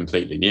something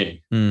completely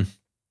new.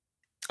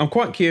 I'm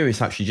quite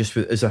curious, actually, just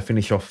as I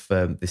finish off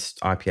this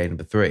IPA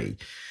number 3,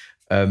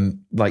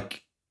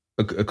 like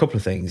a couple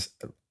of things.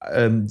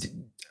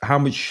 How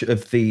much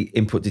of the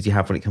input did you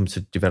have when it comes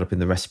to developing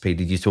the recipe?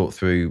 Did you talk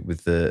through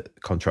with the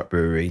contract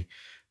brewery,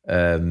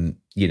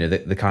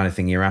 the kind of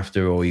thing you're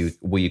after, or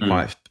were you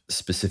quite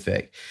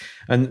specific?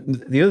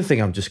 And the other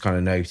thing I'm just kind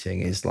of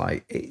noting is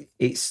like,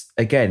 it's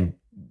again,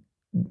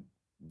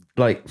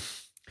 like,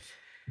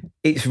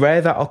 it's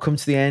rare that I'll come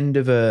to the end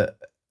of a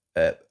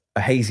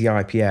hazy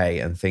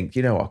IPA and think,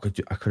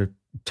 I could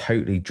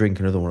totally drink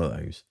another one of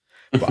those.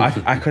 But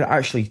I could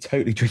actually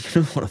totally drink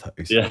another one of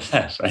those. Yeah,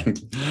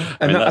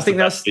 and I think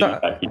that's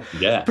that.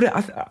 Yeah, but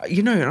I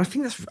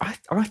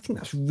think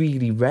that's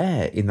really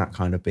rare in that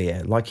kind of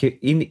beer. Like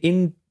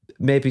in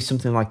maybe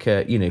something like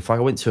if I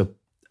went to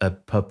a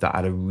pub that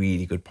had a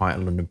really good pint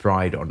of London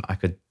Pride on, I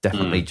could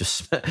definitely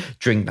just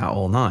drink that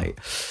all night.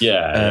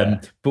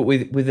 But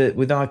with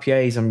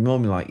IPAs, I'm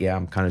normally like,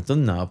 I'm kind of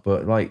done now.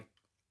 But like,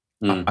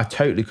 I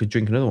totally could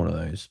drink another one of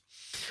those.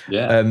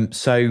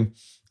 So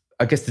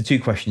I guess the 2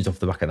 questions off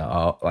the back of that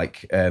are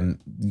like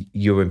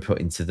your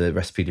input into the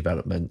recipe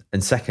development,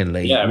 and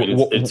secondly,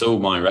 it's all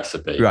my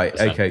recipe, right?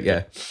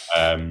 Okay,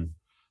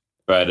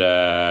 but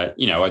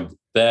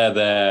they're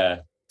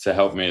there to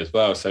help me as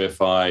well. So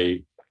if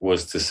I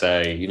was to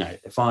say,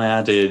 if I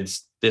added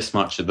this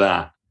much of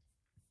that,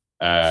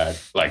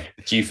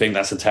 do you think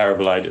that's a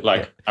terrible idea?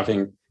 I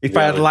think if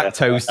I had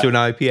lactose to an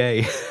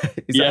IPA,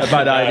 is that a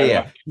bad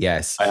idea?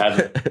 Yes. I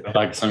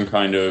had some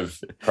kind of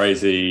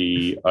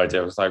crazy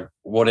idea. I was like,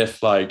 what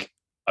if I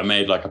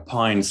made a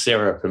pine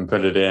syrup and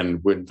put it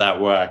in? Would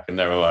that work? And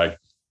they were like,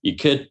 you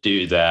could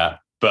do that,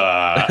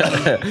 but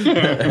a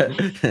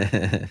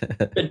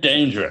bit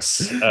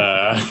dangerous.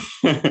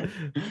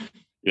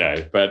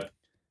 But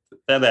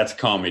they're there to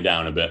calm me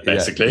down a bit,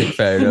 basically. Yeah,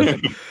 fair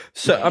enough.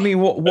 So, I mean,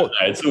 what?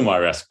 It's all my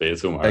recipe.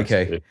 It's all my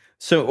recipe.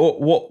 So,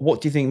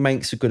 what do you think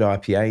makes a good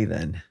IPA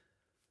then?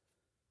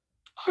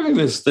 I think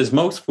there's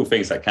multiple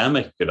things that can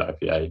make a good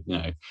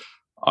IPA.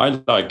 I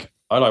like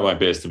my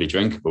beers to be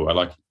drinkable. I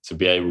like to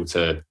be able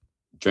to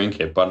drink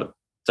it, but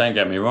don't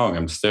get me wrong.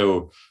 I'm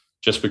still,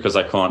 just because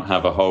I can't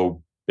have a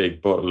whole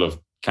big bottle of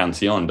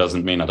Cantillon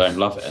doesn't mean I don't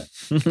love it.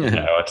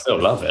 I still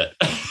love it,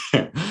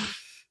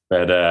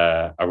 but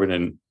I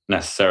wouldn't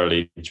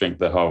necessarily drink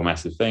the whole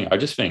massive thing. I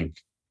just think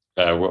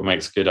what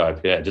makes a good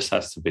IPA just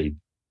has to be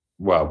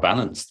well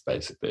balanced,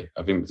 basically.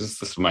 I think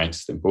this is the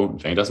most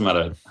important thing. It doesn't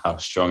matter how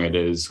strong it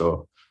is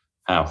or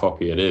how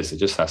hoppy it is. It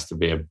just has to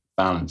be a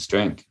balanced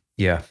drink.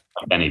 Yeah.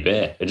 Like any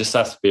beer. It just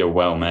has to be a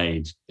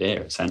well-made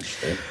beer,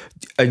 essentially.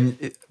 And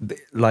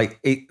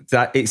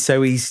it's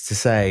so easy to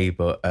say,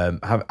 but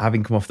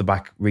having come off the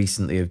back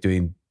recently of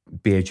doing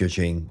beer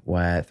judging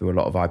where there were a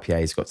lot of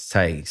IPAs got to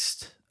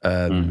taste,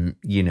 a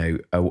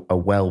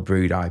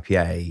well-brewed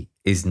IPA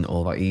isn't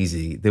all that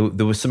easy.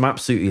 There were some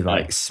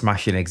absolutely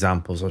smashing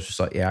examples. I was just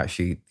like, yeah,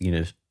 actually,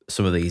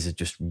 some of these are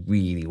just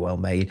really well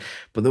made,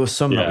 but there were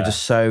some that were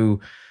just so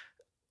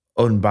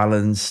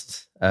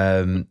unbalanced.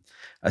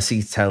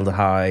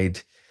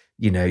 Acetaldehyde,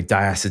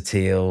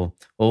 diacetyl,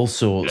 all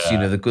sorts.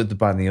 The good, the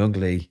bad, and the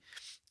ugly,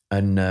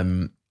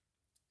 and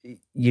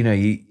you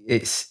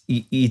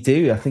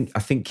do. I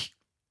think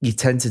you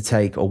tend to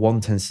take, or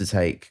one tends to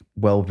take,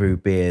 well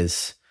brewed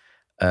beers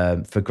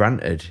for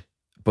granted.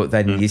 But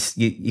then if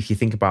you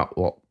think about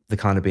what the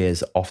kind of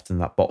beers often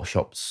that bottle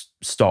shops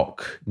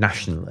stock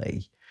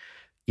nationally,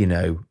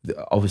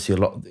 obviously a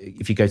lot.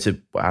 If you go to,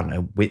 I don't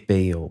know,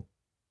 Whitby or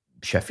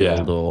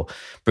Sheffield or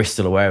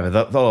Bristol or wherever,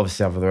 they'll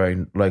obviously have their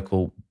own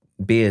local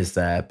beers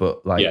there.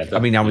 But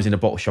I was in a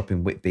bottle shop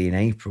in Whitby in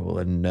April,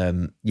 and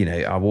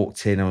I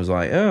walked in, I was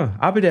like, oh,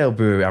 Abbeydale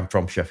Brewery. I'm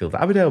from Sheffield.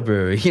 Abbeydale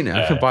Brewery,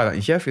 I can buy that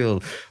in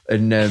Sheffield,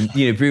 and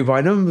Brew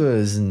by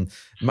Numbers and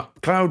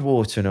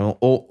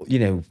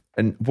Cloudwater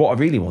and what I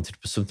really wanted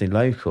was something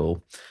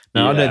local.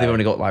 Now I know they've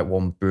only got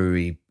one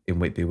brewery in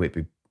Whitby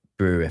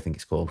Brewery, I think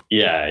it's called.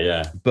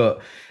 Yeah.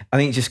 But I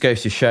think it just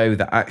goes to show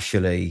that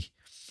actually,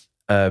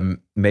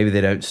 maybe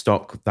they don't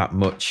stock that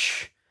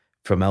much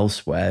from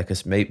elsewhere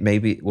because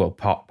maybe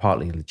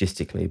partly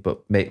logistically,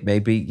 but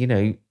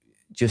maybe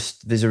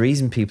just there's a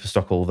reason people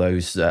stock all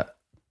those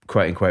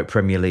quote unquote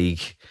Premier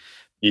League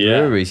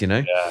breweries.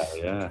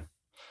 Yeah.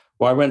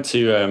 Well, I went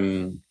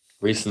to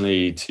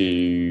recently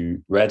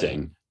to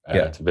Reading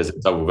to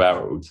visit Double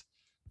Barreled.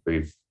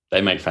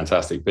 They make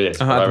fantastic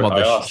beers. I had them on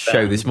the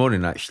show this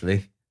morning,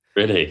 actually.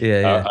 Really?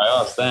 Yeah.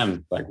 I asked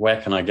them,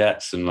 where can I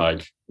get some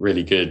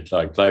really good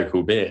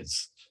local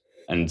beers?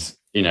 And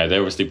they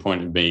obviously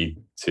pointed me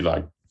to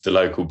the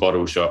local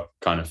bottle shop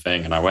kind of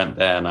thing. And I went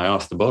there and I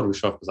asked the bottle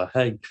shop, I was like,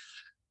 hey,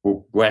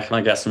 where can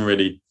I get some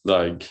really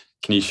can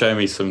you show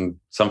me something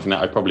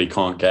that I probably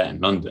can't get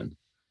in London?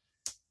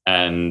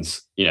 And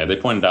they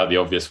pointed out the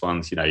obvious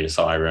ones, your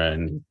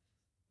Siren,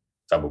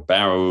 Double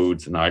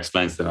Barreled, and I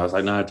explained to them, I was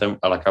like, no, I don't.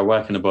 I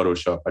work in a bottle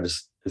shop.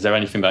 Is there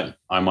anything that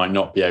I might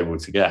not be able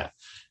to get?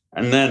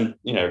 And then,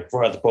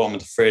 right at the bottom of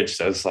the fridge,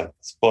 there's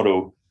this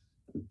bottle.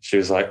 She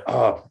was like,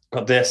 oh,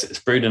 got this. It's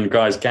brewed in a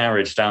guy's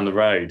garage down the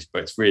road,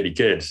 but it's really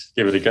good.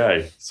 Give it a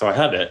go. So I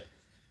had it.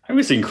 It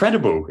was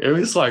incredible. It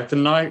was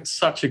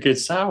such a good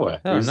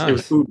sour. Oh, nice. It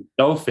was called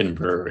Dolphin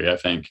Brewery, I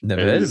think.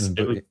 Never heard of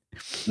them.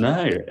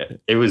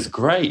 It was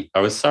great.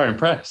 I was so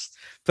impressed.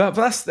 But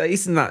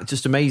isn't that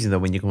just amazing though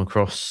when you come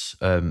across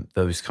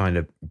those kind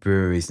of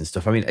breweries and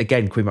stuff? I mean,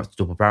 again, coming back to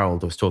Double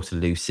Barreled, I was talking to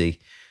Lucy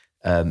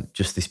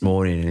just this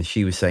morning, and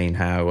she was saying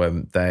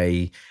how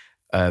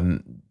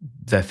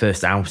their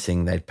first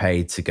outing they'd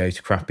paid to go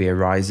to Craft Beer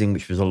Rising,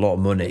 which was a lot of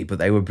money, but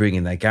they were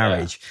bringing their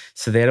garage. Yeah.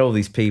 So they had all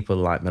these people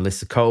like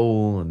Melissa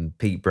Cole and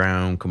Pete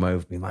Brown come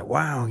over being like,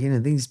 wow,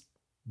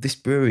 this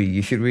brewery,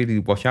 you should really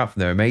watch out for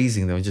them. They're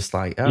amazing. They were just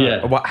like,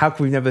 how come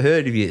we've never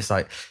heard of you? It's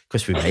like,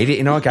 because we made it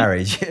in our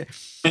garage.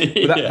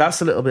 But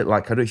that's a little bit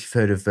like, I don't know if you've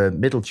heard of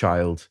Middle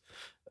Child.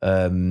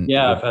 I've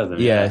heard them.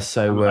 Yeah,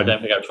 so I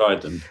don't think I've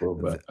tried them before,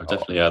 but I've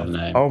definitely heard the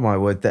name. Oh my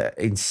word, they're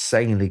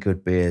insanely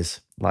good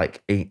beers.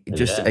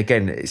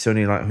 Again, it's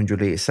only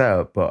 100 litre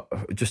setup, but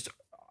just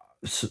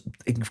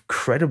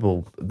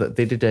incredible. That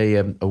they did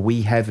a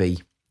wee heavy,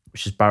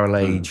 which is barrel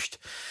aged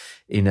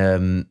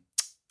in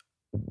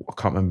I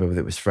can't remember whether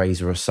it was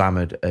Fraser or Sam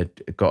had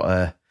got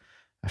a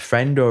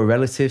friend or a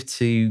relative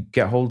to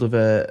get hold of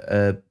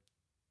a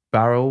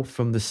barrel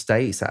from the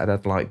States that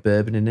had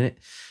bourbon in it.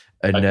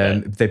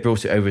 And they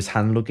brought it over as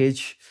hand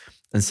luggage.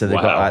 And so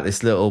they've got like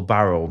this little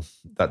barrel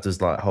that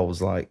does like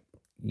holds like,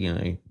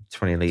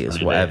 20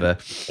 litres, whatever.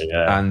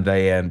 Yeah. And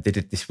they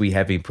did this wee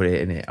heavy, put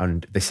it in it,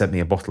 and they sent me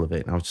a bottle of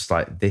it. And I was just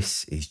like,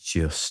 this is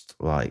just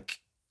like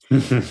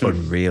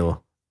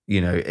unreal.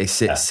 It's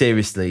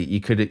seriously,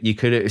 you could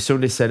if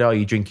somebody said, oh,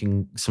 you're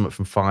drinking something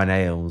from Fine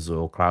Ales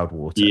or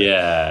Cloudwater.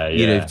 Yeah.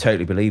 You'd have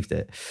totally believed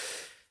it.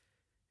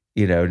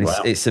 And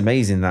it's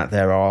amazing that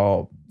there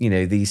are,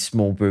 these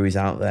small breweries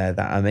out there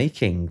that are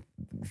making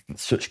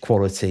such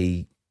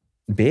quality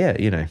beer,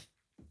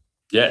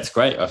 Yeah, it's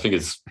great. I think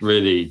it's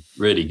really,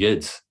 really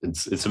good.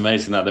 It's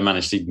amazing that they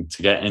managed to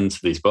get into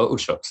these bottle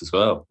shops as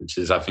well, which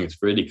is, I think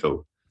it's really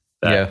cool.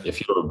 That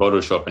if you're a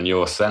bottle shop and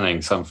you're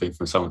selling something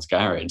from someone's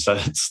garage, so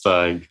it's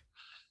like,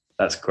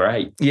 that's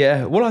great.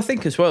 Yeah, well, I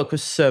think as well,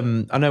 because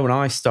I know when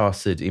I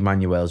started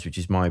Emmanuel's, which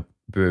is my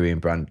brewery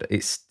and brand,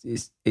 it's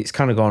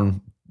kind of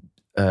gone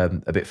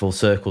a bit full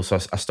circle. So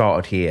I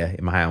started here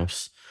in my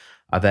house.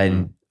 I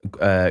then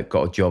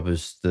got a job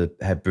as the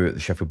head brewer at the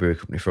Sheffield Brewery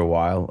Company for a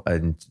while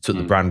and took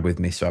the brand with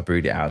me. So I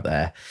brewed it out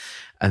there.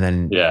 And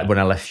then when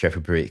I left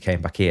Sheffield Brewery, it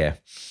came back here.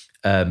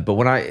 But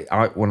when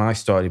I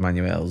started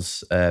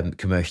Emmanuel's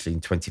commercially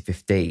in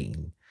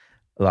 2015,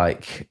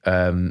 like,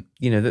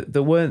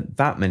 there weren't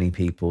that many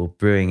people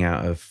brewing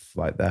out of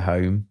like their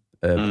home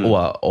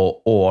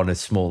or on a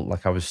small,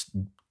 like I was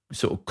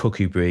sort of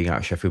Cuckoo brewing out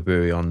of Sheffield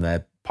Brewery on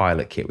their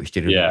pilot kit, which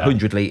did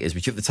 100 litres,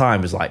 which at the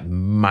time was like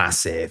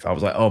massive. I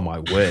was like, oh my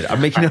word,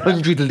 I'm making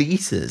 100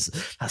 litres.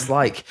 That's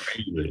like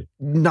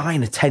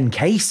 9 or 10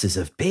 cases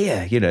of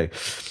beer,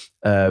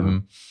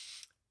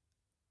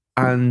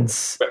 and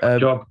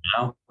job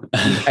now.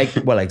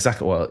 Well,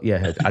 exactly. Well,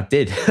 yeah, I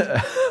did.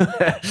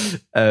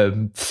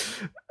 And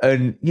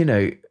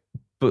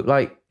but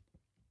like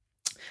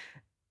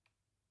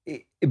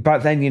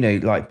back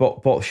then, like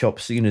bottle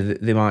shops,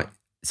 they might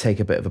take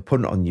a bit of a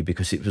punt on you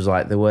because it was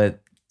like there weren't,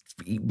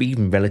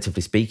 even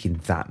relatively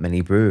speaking, that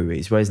many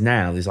breweries. Whereas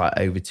now there's like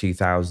over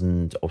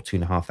 2,000 or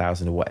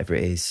 2,500 or whatever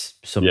it is,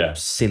 some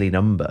silly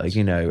number,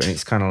 and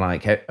it's kind of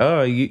like,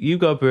 oh, you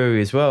got a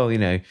brewery as well,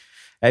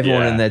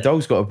 everyone and their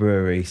dog's got a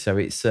brewery, so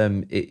it's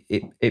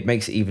it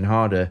makes it even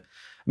harder.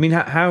 I mean,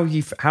 how have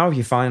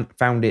you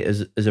found it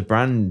as a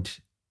brand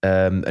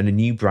and a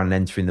new brand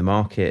entering the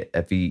market?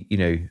 Have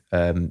you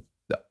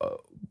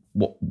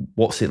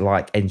what's it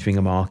like entering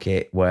a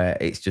market where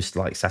it's just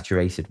like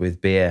saturated with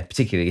beer,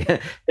 particularly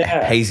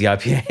hazy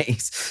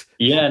IPAs?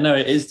 Yeah, no,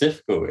 it is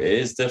difficult.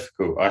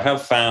 I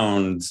have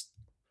found,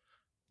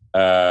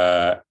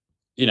 apart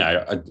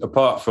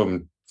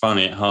from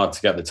finding it hard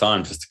to get the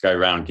time just to go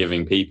around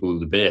giving people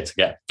the beer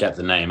to get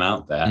the name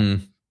out there,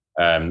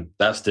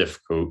 that's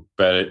difficult.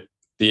 But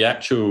the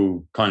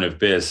actual kind of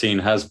beer scene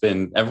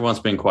everyone's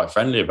been quite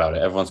friendly about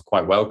it. Everyone's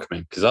quite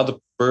welcoming because other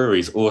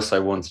breweries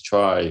also want to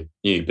try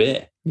new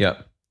beer.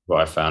 Yeah.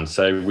 What I found.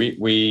 So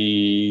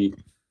we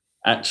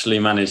actually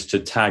managed to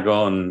tag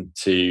on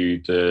to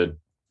the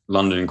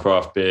London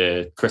Craft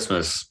Beer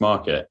Christmas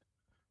market,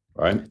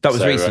 right? That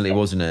was recently,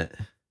 wasn't it?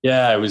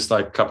 Yeah, it was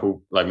like a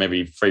couple, like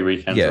maybe 3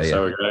 weekends or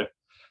so ago.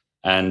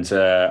 And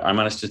I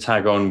managed to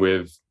tag on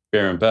with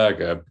Beer and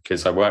Burger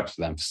because I worked for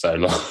them for so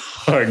long.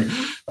 I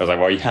was like,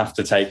 well, you have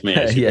to take me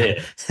as your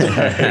beer. So,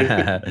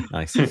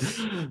 nice.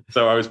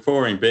 So I was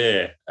pouring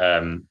beer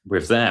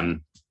with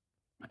them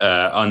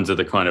under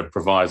the kind of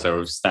proviso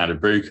of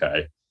Standard Brew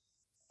Co,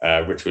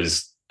 which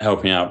was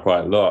helping out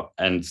quite a lot.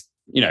 And,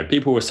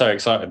 people were so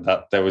excited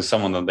that there was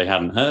someone that they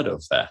hadn't heard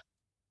of there,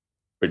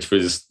 which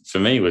was, for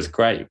me, was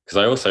great because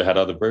I also had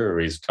other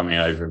breweries coming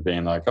over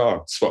being like,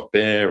 oh, swap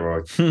beer,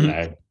 or,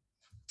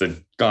 the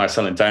guy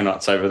selling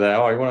donuts over there.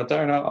 Oh, you want a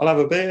donut? I'll have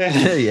a beer.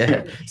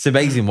 Yeah, it's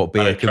amazing what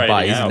beer can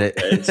buy, isn't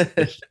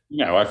it?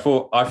 I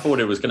thought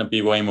it was going to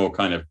be way more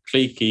kind of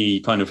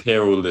cliquey, kind of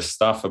hear all this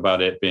stuff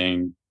about it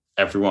being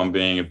everyone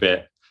being a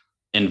bit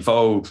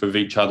involved with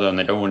each other and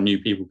they don't want new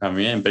people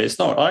coming in. But it's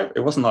not.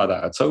 It wasn't like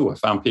that at all. I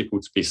found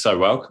people to be so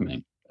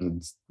welcoming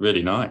and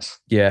really nice.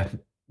 Yeah,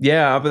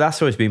 but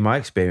that's always been my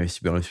experience,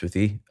 to be honest with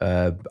you.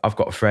 I've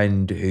got a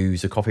friend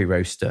who's a coffee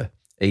roaster.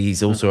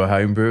 He's also a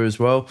home brewer as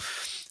well.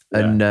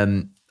 And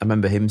I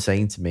remember him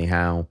saying to me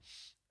how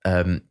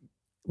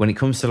when it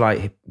comes to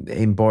like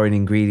him borrowing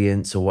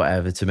ingredients or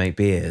whatever to make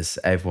beers,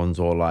 everyone's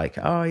all like,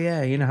 oh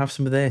yeah, have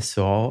some of this,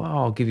 or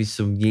I'll give you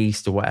some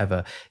yeast or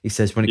whatever. He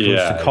says when it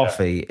comes to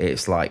coffee,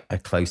 it's like a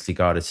closely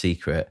guarded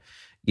secret,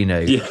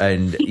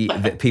 and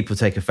people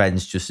take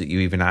offense just that you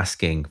even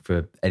asking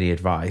for any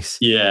advice.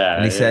 Yeah.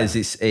 And he says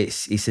he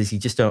says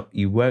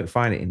you won't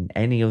find it in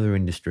any other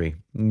industry.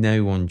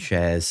 No one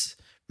shares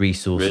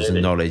resources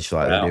and knowledge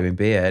like they do in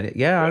beer.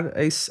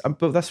 And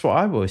but that's what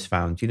I've always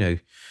found,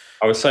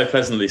 I was so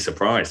pleasantly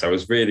surprised. I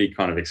was really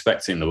kind of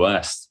expecting the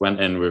worst.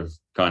 Went in with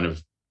kind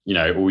of,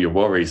 all your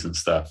worries and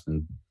stuff,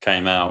 and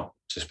came out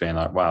just being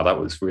like, wow, that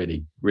was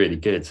really, really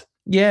good.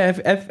 Yeah,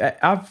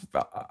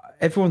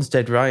 everyone's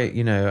dead right,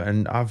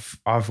 and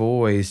I've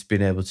always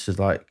been able to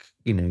like,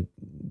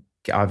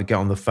 either get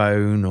on the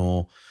phone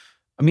or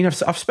I mean,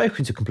 I've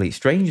spoken to complete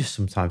strangers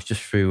sometimes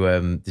just through.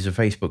 There's a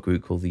Facebook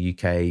group called the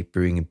UK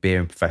Brewing and Beer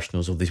and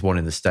Professionals, or there's one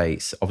in the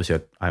States. Obviously,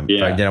 I'm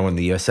now in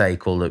the USA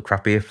called the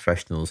Craft Beer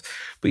Professionals.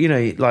 But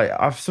like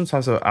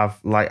I've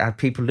like had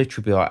people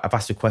literally be like, I've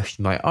asked a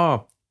question like,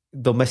 oh,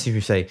 they'll message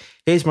me say,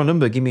 here's my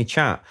number, give me a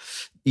chat.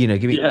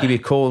 Give me a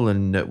call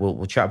and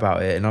we'll chat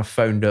about it. And I've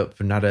phoned up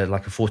and had a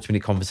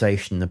 40-minute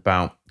conversation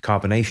about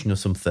carbonation or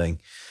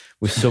something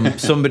with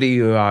somebody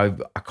who I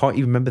can't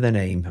even remember their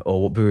name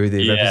or what brewery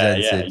they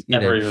represented.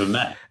 Never even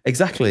met.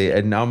 Exactly.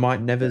 And I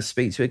might never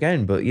speak to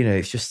again. But,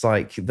 it's just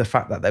like the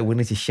fact that they're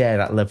willing to share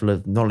that level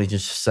of knowledge and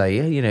just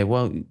say,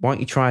 well, why don't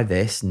you try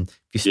this? And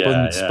if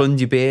you spun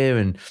your beer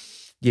and,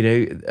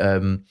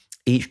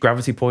 each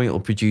gravity point will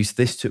produce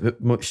this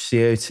much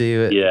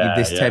CO2 at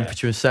this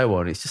temperature and so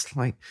on. It's just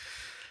like,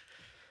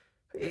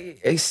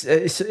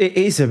 it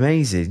is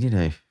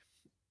amazing,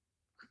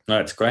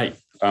 No, it's great.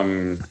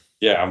 I'm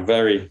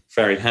very,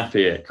 very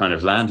happy it kind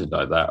of landed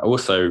like that.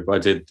 Also, I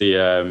did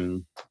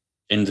the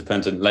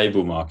independent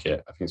label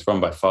market. I think it's run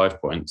by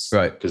 5 Points.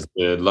 Right. Because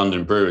the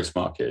London Brewers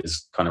Market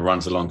kind of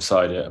runs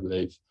alongside it, I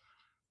believe.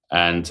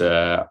 And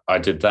I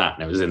did that,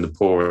 and it was in the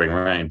pouring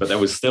rain. But there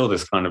was still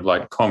this kind of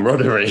like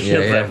camaraderie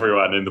of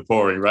everyone in the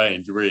pouring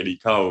rain, really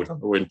cold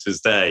on a winter's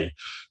day,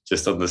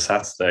 just on the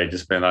Saturday,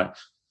 just being like,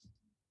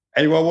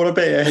 anyone want a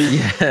beer?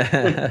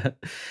 I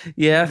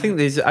think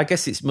I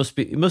guess it must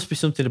be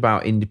something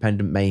about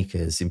independent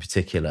makers in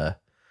particular.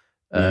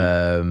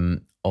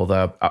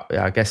 Although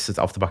I guess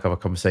off the back of a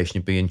conversation,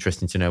 it'd be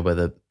interesting to know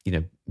whether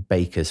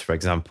bakers, for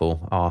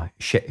example, are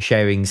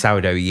sharing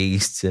sourdough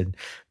yeast and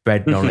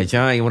bread knowledge.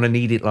 You want to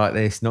knead it like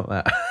this, not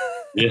that.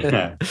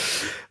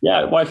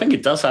 Well, I think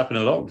it does happen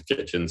a lot with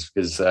kitchens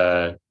because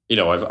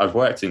I've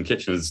worked in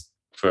kitchens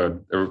for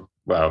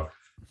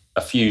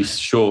a few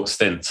short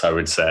stints, I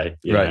would say.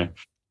 You know,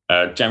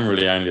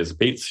 generally only as a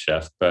pizza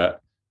chef,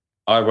 but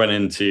I went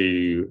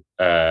into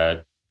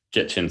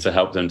kitchen to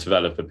help them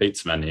develop a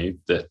pizza menu.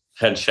 The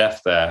head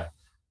chef there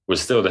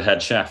was still the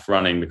head chef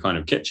running the kind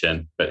of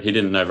kitchen, but he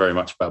didn't know very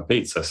much about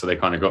pizza, so they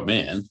kind of got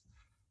me in.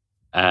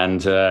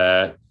 And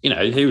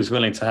he was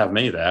willing to have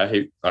me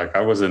there.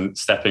 I wasn't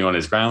stepping on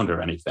his ground or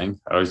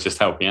anything. I was just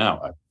helping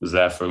out. I was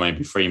there for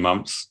maybe 3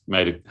 months,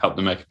 helped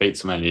them make a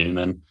pizza menu, and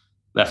then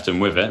left him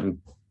with it and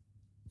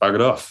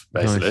buggered off,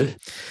 basically.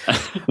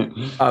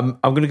 Nice. I'm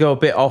going to go a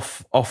bit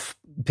off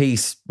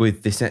piece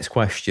with this next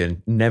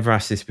question. Never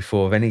asked this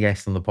before of any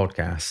guest on the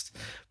podcast,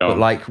 but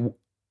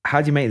how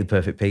do you make the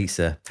perfect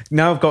pizza?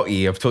 Now I've got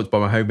you. I've talked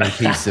about my homemade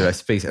pizza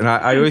recipes, and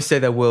I always say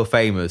they're world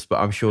famous, but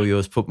I'm sure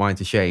yours put mine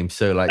to shame.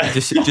 So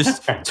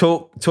just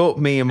talk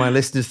me and my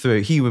listeners through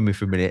it. Humor me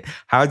for a minute.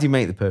 How do you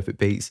make the perfect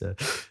pizza?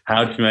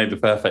 How do you make the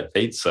perfect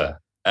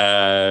pizza?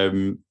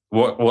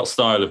 What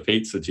style of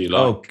pizza do you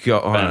like? Oh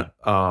God!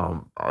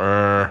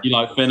 You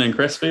like thin and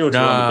crispy, or do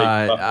you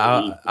want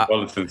the big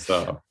Wellington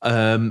style?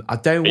 I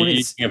don't want it.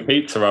 Using a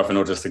pizza oven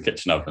or just a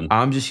kitchen oven?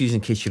 I'm just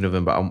using a kitchen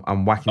oven, but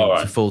I'm whacking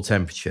it to full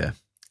temperature.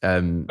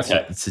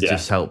 To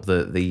just help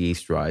the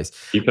yeast rise.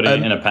 You put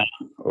it in a pan,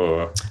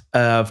 or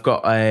I've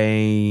got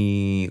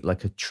a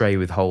tray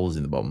with holes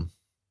in the bottom.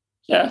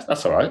 Yeah,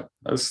 that's all right.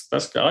 That's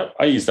good.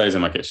 I use those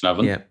in my kitchen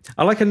oven. Yeah,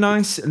 I like a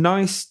nice.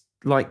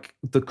 Like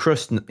the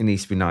crust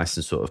needs to be nice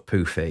and sort of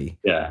poofy.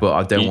 Yeah, but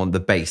I don't want the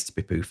base to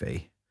be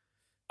poofy.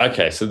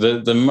 Okay, so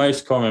the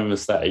most common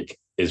mistake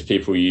is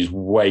people use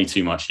way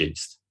too much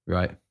yeast.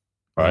 Right.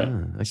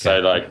 Okay.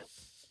 So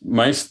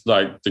most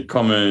the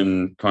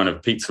common kind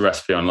of pizza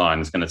recipe online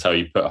is going to tell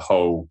you put a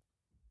whole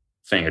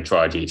thing of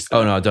dried yeast.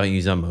 Oh no, I don't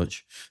use that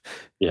much.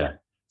 Yeah.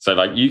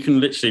 So you can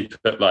literally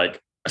put a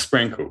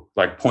sprinkle,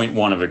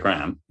 0.1 of a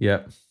gram.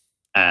 Yeah.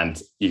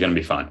 And you're going to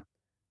be fine.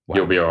 Wow.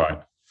 You'll be all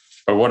right.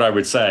 But what I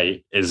would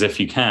say is if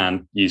you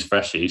can, use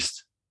fresh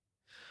yeast.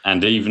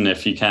 And even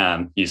if you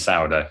can, use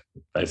sourdough,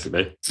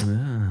 basically.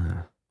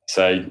 Ah.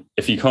 So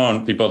if you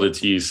can't be bothered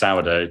to use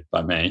sourdough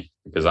like me,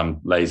 because I'm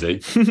lazy,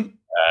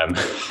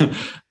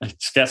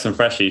 just get some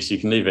fresh yeast. You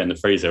can leave it in the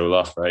freezer. It will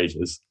last for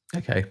ages.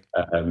 Okay.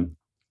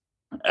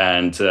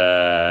 And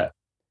for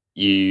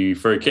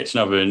a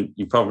kitchen oven,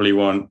 you probably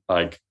want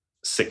 60%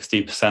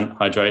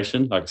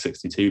 hydration,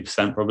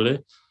 62% probably.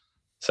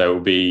 So it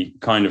will be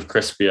kind of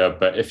crispier,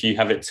 but if you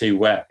have it too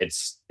wet,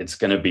 it's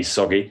going to be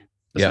soggy,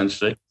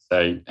 essentially. Yep.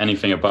 So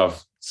anything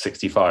above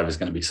 65 is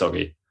going to be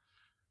soggy.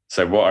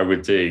 So what I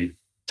would do,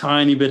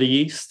 tiny bit of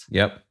yeast.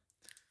 Yep.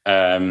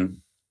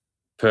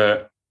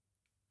 Put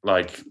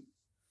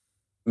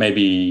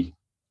maybe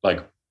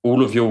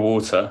all of your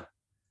water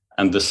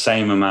and the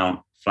same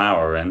amount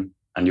flour in,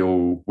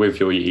 and with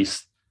your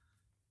yeast,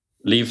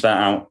 leave that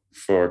out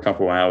for a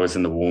couple of hours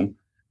in the warm.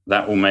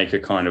 That will make a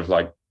kind of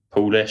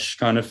poolish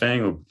kind of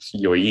thing.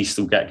 Your yeast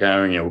will get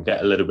going. It will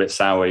get a little bit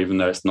sour, even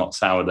though it's not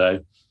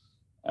sourdough.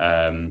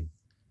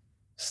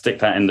 Stick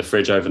that in the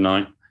fridge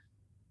overnight.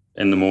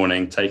 In the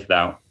morning, take it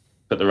out.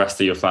 Put the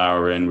rest of your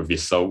flour in with your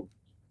salt,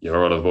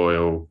 your olive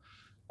oil,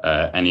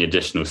 any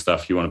additional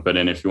stuff you want to put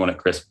in. If you want it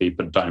crispy,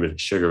 put a tiny bit of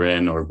sugar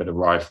in or a bit of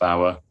rye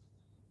flour.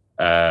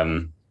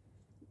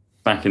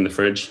 Back in the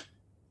fridge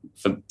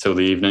till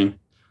the evening.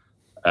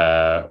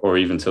 or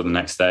even till the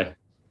next day.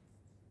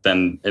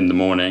 Then in the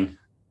morning,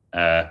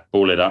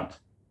 ball it up,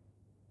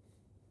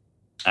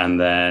 and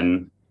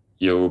then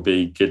you'll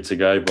be good to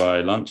go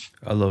by lunch.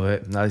 I love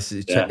it. Nice.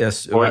 Yeah.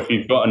 Yes. Or if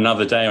you've got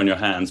another day on your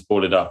hands,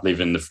 ball it up, leave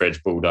it in the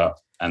fridge, balled up,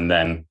 and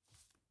then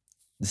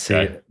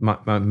see,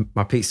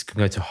 my pizza can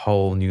go to a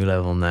whole new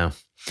level now.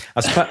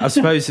 I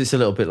suppose it's a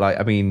little bit like,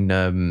 I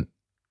mean,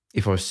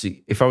 if I was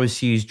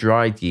to use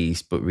dried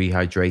yeast but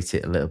rehydrate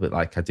it a little bit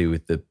like I do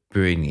with the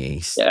brewing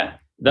yeast. Yeah,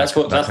 that's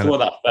what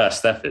that first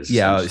step is.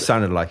 Yeah, it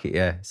sounded like it.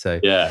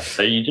 Yeah,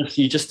 so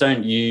you just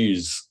don't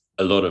use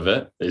a lot of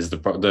it. Is the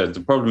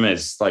problem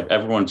is like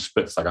everyone just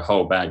puts like a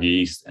whole bag of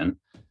yeast in,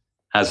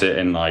 has it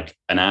in like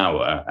an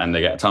hour, and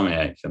they get a tummy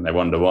ache and they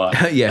wonder why.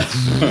 Yeah,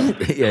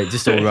 yeah,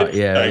 just all right.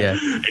 Yeah, like, yeah.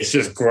 It's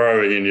just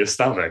growing in your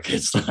stomach.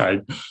 It's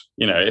like,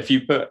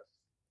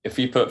 if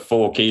you put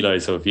 4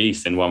 kilos of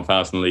yeast in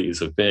 1,000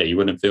 liters of beer, you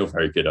wouldn't feel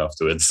very good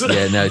afterwards.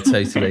 Yeah, no,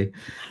 totally.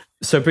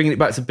 So bringing it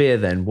back to beer,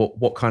 then,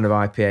 what kind of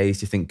IPAs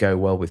do you think go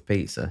well with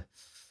pizza?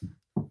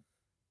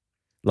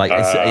 Like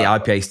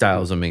IPA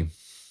styles, I mean.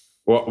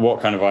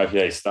 What kind of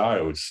IPA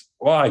styles?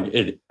 Well,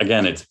 it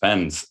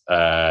depends.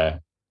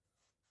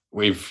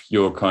 With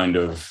your kind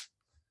of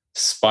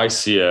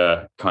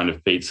spicier kind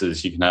of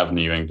pizzas you can have in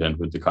New England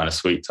with the kind of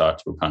sweet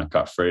touch will kind of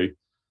cut through.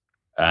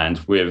 And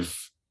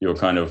with your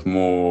kind of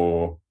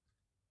more,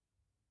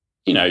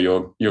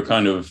 your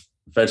kind of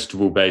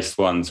vegetable-based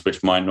ones,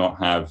 which might not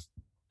have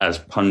as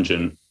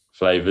pungent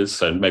flavors,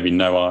 so maybe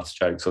no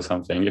artichokes or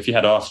something. If you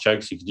had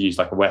artichokes, you could use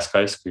like a West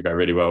Coast, could go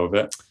really well with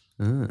it.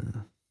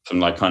 Some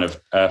like kind of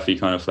earthy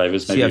kind of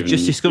flavors. See, I've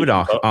just discovered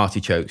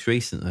artichokes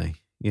recently.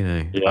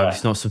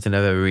 It's not something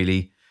I've ever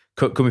really,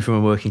 coming from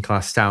a working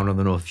class town on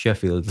the north of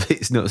Sheffield,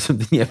 it's not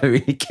something you ever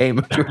really came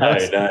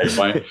across. No,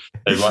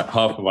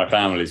 half of my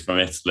family's from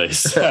Italy.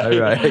 So, oh,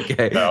 right,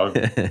 okay.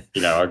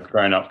 I've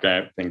grown up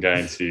been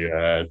going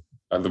to,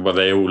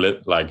 they all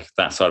live, like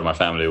that side of my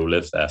family all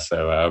live there.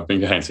 So I've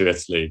been going to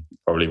Italy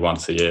probably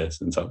once a year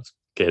since I was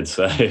a kid.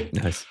 So,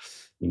 nice.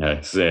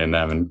 Seeing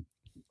them and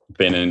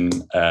been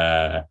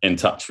in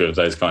touch with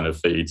those kind of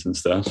feeds and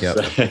stuff. Yep.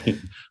 So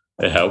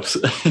it helps.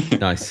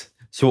 Nice.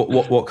 So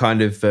what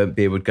kind of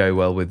beer would go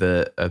well with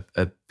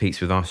a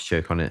pizza with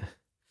artichoke on it?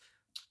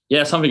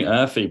 Yeah, something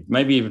earthy.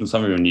 Maybe even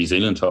something with New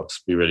Zealand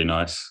hops would be really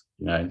nice.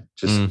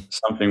 Just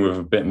something with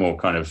a bit more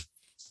kind of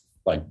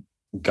like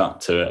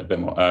gut to it, a bit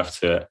more earth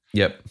to it.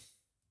 Yep.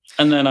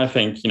 And then I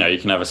think, you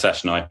can have a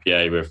session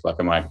IPA with like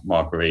a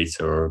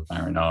margarita or a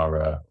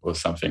marinara or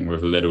something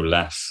with a little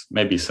less,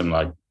 maybe some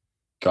like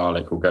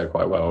garlic will go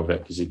quite well with it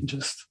because you can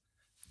just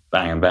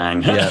bang and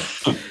bang. Yeah.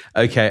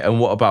 Okay. And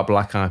what about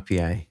black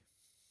IPA?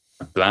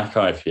 Black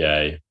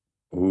IPA.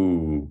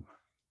 Ooh.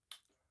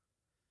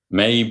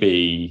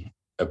 Maybe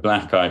a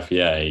black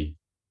IPA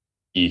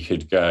you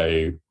could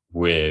go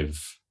with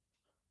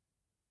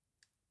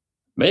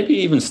maybe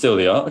even still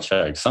the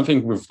artichoke,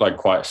 something with like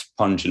quite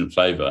pungent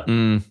flavor.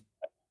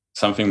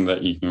 Something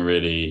that you can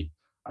really,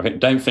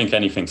 don't think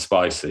anything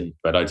spicy,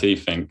 but I do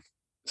think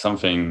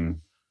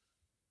something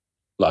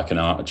like an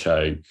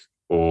artichoke,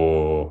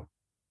 or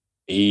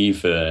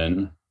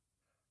even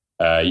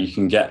you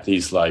can get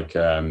these like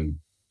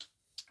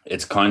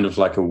it's kind of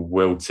like a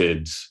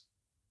wilted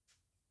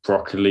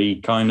broccoli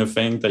kind of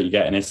thing that you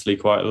get in Italy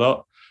quite a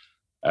lot,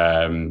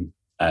 and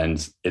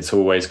it's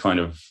always kind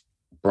of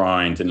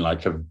brined in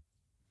like a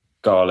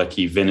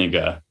garlicky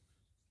vinegar.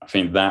 I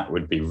think that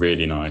would be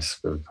really nice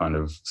with kind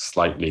of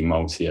slightly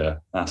maltier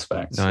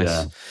aspects. Nice.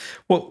 Yeah.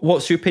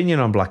 What's your opinion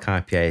on black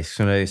IPAs? Because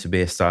I know it's a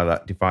beer style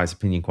that divides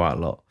opinion quite a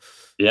lot.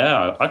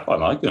 Yeah, I quite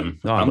like them.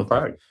 I'm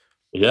pro.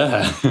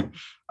 Yeah,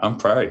 I'm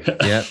pro.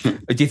 Yeah.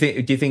 Do you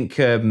think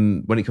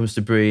when it comes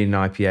to brewing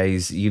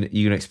IPAs,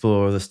 you can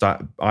explore other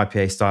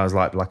IPA styles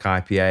like black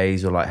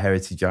IPAs or like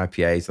heritage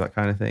IPAs, that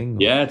kind of thing? Or?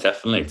 Yeah,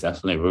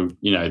 definitely. Well,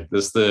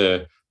 there's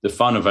the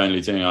fun of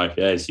only doing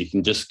IPAs. You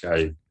can just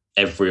go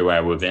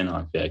everywhere within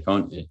IPA,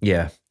 can't you?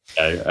 Yeah.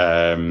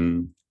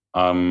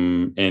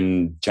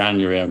 In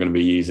January, I'm going to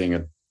be using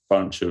a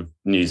bunch of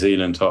New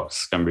Zealand hops.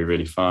 It's going to be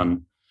really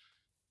fun.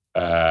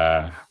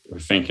 We're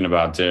thinking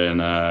about doing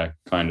a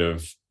kind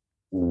of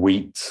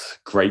wheat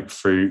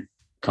grapefruit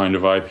kind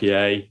of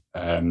IPA,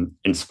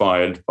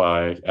 inspired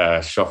by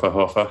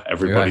Schofferhofer,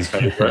 everybody's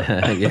favorite.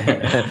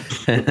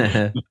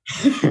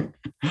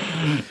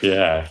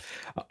 Yeah.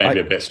 Maybe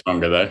a bit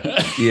stronger though.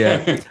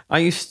 Yeah. I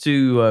used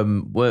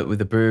to work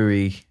with a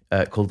brewery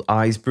called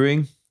Eyes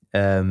Brewing,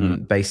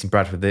 based in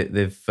Bradford.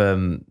 They've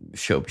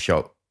shut up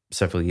shop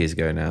several years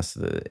ago now,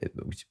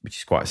 which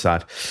is quite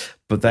sad.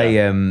 But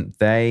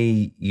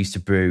they used to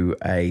brew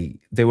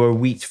they were a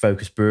wheat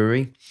focused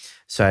brewery.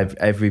 So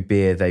every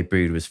beer they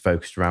brewed was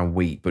focused around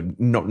wheat, but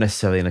not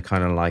necessarily in a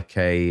kind of like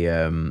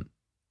a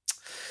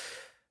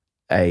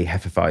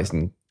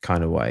Hefeweizen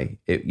kind of way.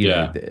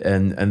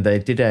 And they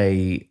did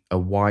a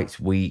white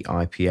wheat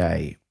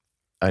IPA,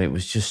 and it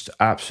was just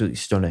absolutely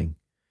stunning.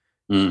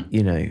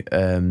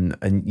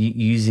 And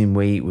using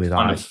wheat with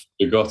kind of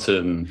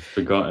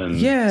forgotten.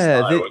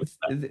 Yeah,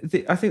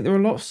 I think there are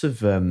lots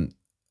of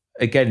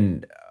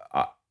again.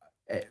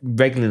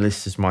 regular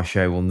listeners to my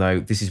show will know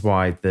this is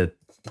why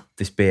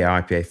this beer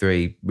IPA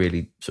 3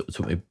 really sort of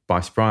took me by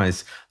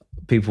surprise.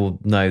 People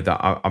know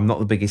that I'm not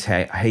the biggest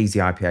hazy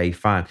IPA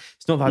fan.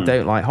 It's not that I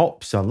don't like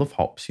hops. I love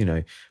hops,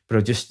 but I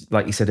just,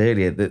 like you said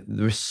earlier, that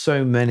there are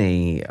so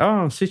many.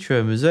 Oh,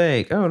 Citra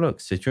Mosaic. Oh, look,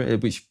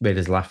 Citra, which made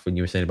us laugh when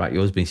you were saying about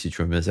yours being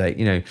Citra Mosaic.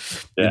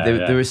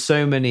 There are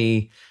so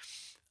many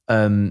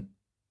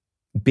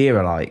beer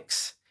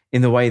alikes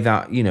in the way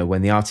that,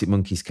 when the Arctic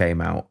Monkeys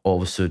came out, all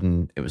of a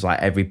sudden it was like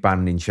every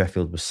band in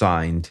Sheffield was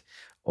signed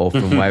or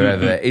from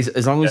wherever.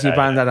 As long as your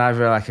band had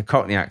either like a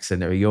Cockney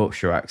accent or a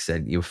Yorkshire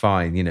accent, you were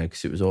fine,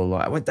 because it was all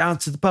like, I went down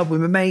to the pub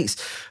with my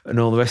mates and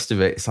all the rest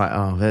of it. It's like,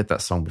 oh, I've heard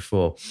that song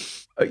before.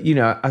 I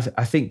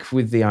think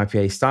with the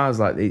IPA styles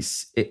like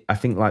this, I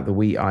think like the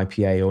wheat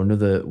IPA, or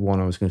another one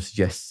I was going to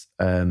suggest,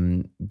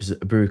 was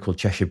a brewery called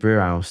Cheshire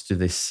Brewhouse to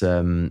this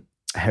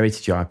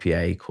heritage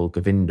IPA called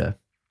Govinda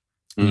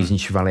using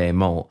Chevalier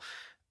malt.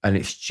 And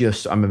it's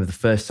just, I remember the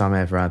first time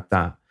I ever had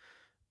that,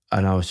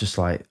 and I was just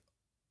like,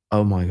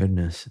 oh my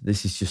goodness,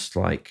 this is just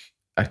like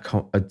a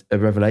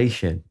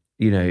revelation.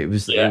 It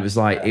was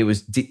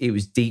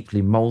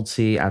deeply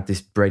malty, had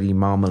this bready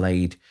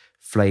marmalade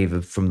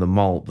flavor from the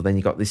malt, but then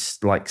you got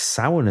this like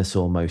sourness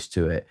almost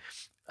to it.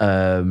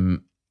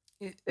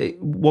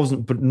 It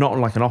wasn't, but not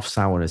like an off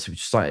sourness. It was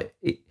just like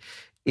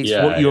it's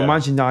what you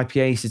imagined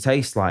IPAs to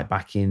taste like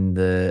back in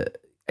the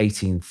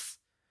 18th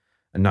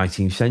and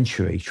 19th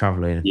century,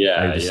 traveling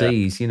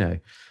overseas.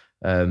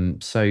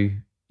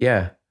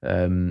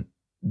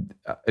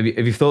 Have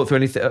you thought through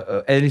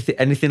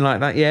anything like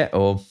that yet,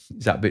 or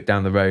is that a bit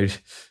down the road?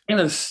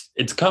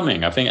 It's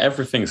coming. I think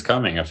everything's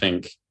coming. I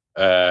think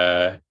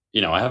I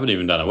haven't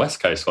even done a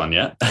West Coast one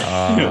yet.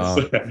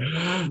 So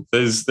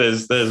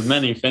there's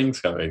many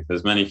things coming.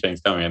 There's many things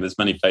coming, and there's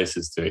many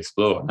places to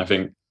explore. And I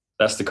think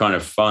that's the kind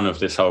of fun of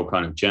this whole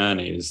kind of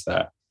journey, is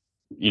that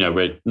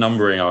we're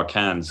numbering our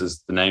cans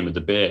as the name of the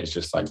beer. It's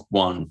just like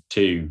 1,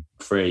 2,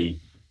 3,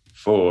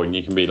 4, and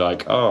you can be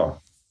like, oh,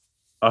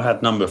 I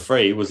had number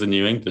 3 was a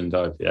New England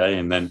IPA,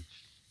 and then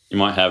you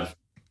might have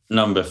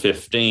number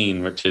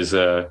 15, which is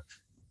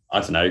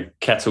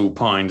kettle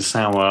pine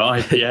sour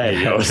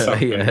IPA or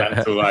something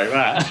mental like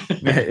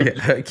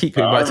that. Keep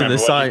going back to the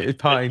side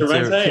pine.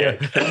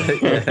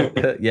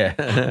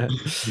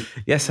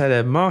 Yes, I had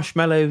a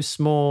marshmallow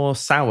s'more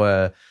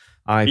sour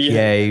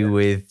IPA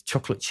with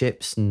chocolate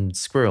chips and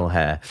squirrel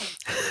hair.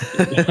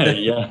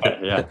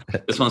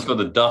 This one's got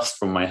the dust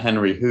from my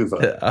Henry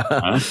Hoover.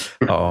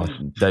 Oh,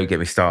 don't get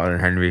me started on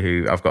Henry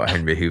Hoover. I've got a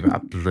Henry Hoover. I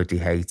bloody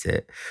hate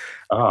it.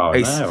 Oh,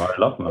 no, I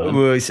love mine.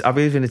 Well, I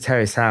live in a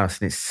terrace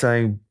house, and it's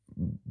so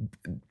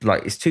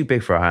it's too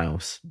big for a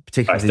house.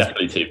 Particularly, it's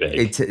definitely too big.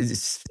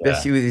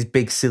 Especially with his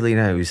big silly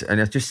nose, and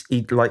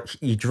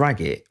you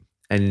drag it.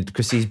 And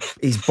because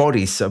his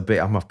body's so big,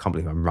 I can't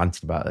believe I'm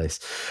ranting about this.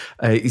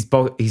 His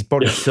body's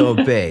so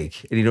big,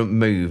 and he don't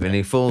move, and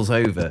he falls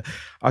over.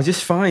 I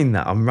just find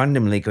that I'm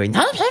randomly going,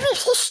 "Oh,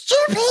 so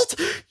stupid,"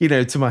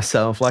 to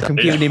myself, like I'm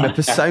giving him a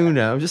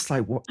persona. I'm just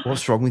like,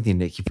 "What's wrong with you,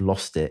 Nick? You've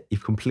lost it.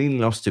 You've completely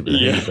lost it with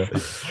Hoover."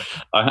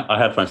 I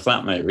had my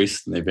flatmate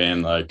recently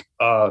being like,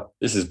 "Oh,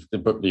 this is,"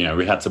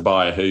 we had to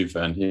buy a Hoover,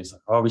 and he was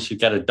like, "Oh, we should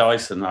get a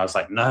Dyson." And I was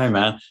like, "No,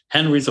 man,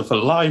 Henrys are for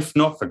life,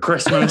 not for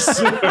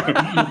Christmas."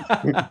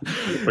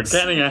 We're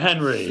getting a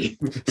Henry.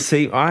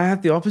 See, I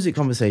had the opposite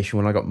conversation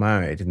when I got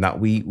married, in that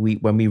we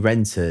when we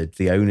rented,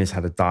 the owners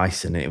had a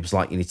Dyson, and it was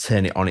like,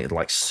 turn it on, it'd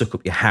like suck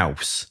up your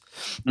house,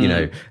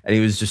 and it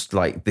was just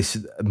like this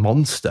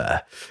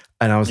monster.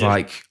 And I was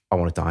like, I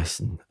want a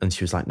Dyson. And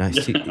she was like, no,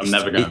 I'm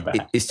never going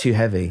back. It's too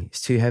heavy.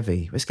 It's too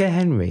heavy. Let's get a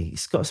Henry.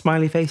 It's got a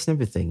smiley face and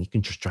everything. You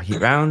can just drag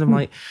it around. I'm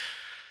like,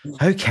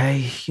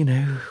 okay,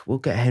 we'll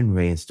get a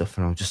Henry and stuff.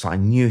 And I'm just like, I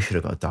knew I should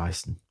have got a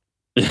Dyson.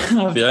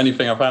 The only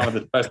thing I found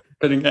with the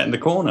couldn't get in the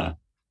corner.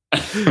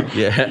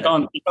 Yeah,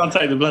 you can't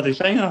take the bloody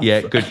thing off.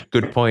 Yeah,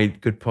 good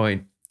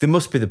point. There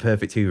must be the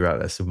perfect Hoover out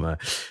there somewhere.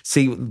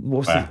 See,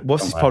 what's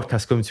this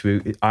podcast coming to?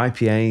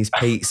 IPAs,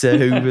 pizza,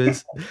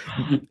 Hoovers.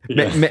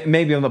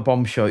 Maybe on that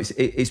bombshell.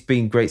 It's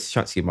been great to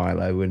chat to you,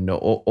 Milo, and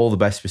all the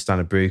best for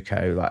Standard Brew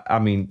Co.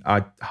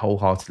 I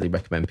wholeheartedly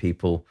recommend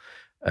people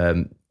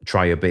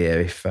try your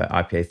beer if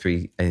IPA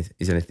 3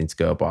 is anything to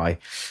go by.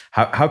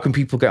 How can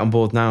people get on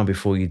board now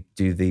before you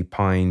do the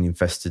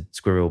pine-infested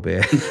squirrel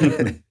beer?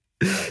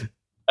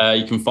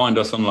 You can find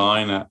us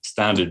online at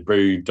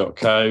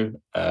standardbrew.co.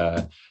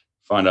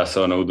 Find us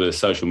on all the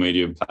social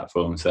media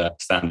platforms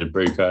at Standard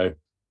Brew Co.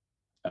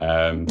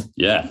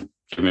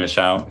 Give me a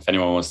shout. If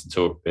anyone wants to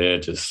talk beer,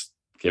 just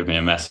give me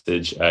a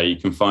message. You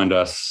can find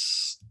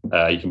us,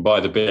 you can buy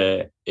the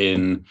beer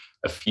in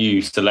a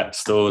few select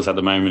stores at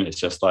the moment. It's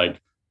just like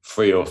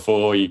 3 or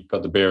 4. You've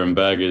got the Beer and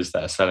Burgers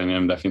that are selling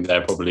them. I think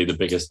they're probably the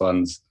biggest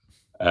ones.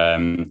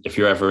 If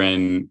you're ever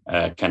in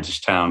Kentish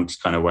Town,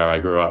 just kind of where I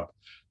grew up,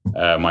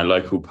 my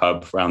local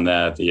pub around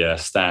there, the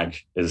Stag,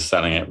 is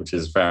selling it, which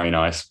is very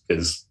nice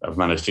because I've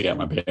managed to get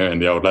my beer in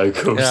the old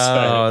local.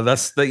 Oh,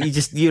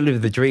 you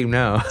live the dream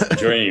now.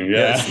 Dream,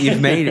 yeah.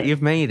 You've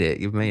made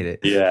it.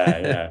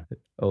 Yeah.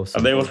 Awesome.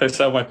 And they also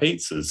sell my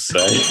pizzas. So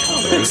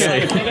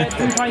Okay. Can I get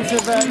 3 pints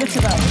of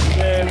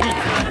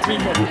Litterback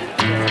remodel?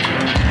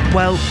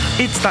 Well,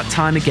 it's that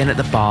time again at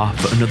the bar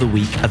for another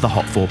week of the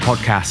Hop Forward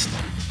podcast.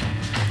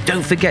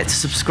 Don't forget to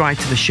subscribe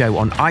to the show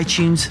on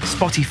iTunes,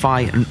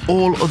 Spotify, and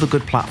all other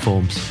good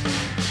platforms.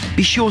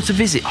 Be sure to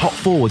visit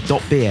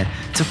hopforward.beer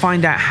to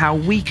find out how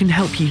we can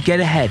help you get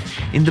ahead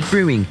in the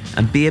brewing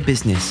and beer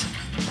business.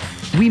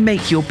 We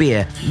make your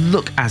beer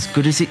look as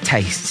good as it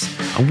tastes,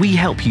 and we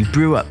help you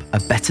brew up a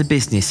better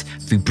business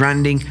through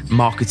branding,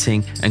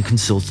 marketing, and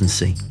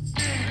consultancy.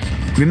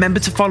 Remember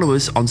to follow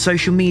us on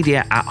social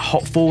media at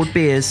Hop Forward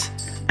Beers,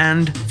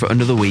 and for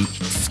another week,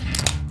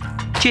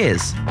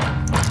 cheers.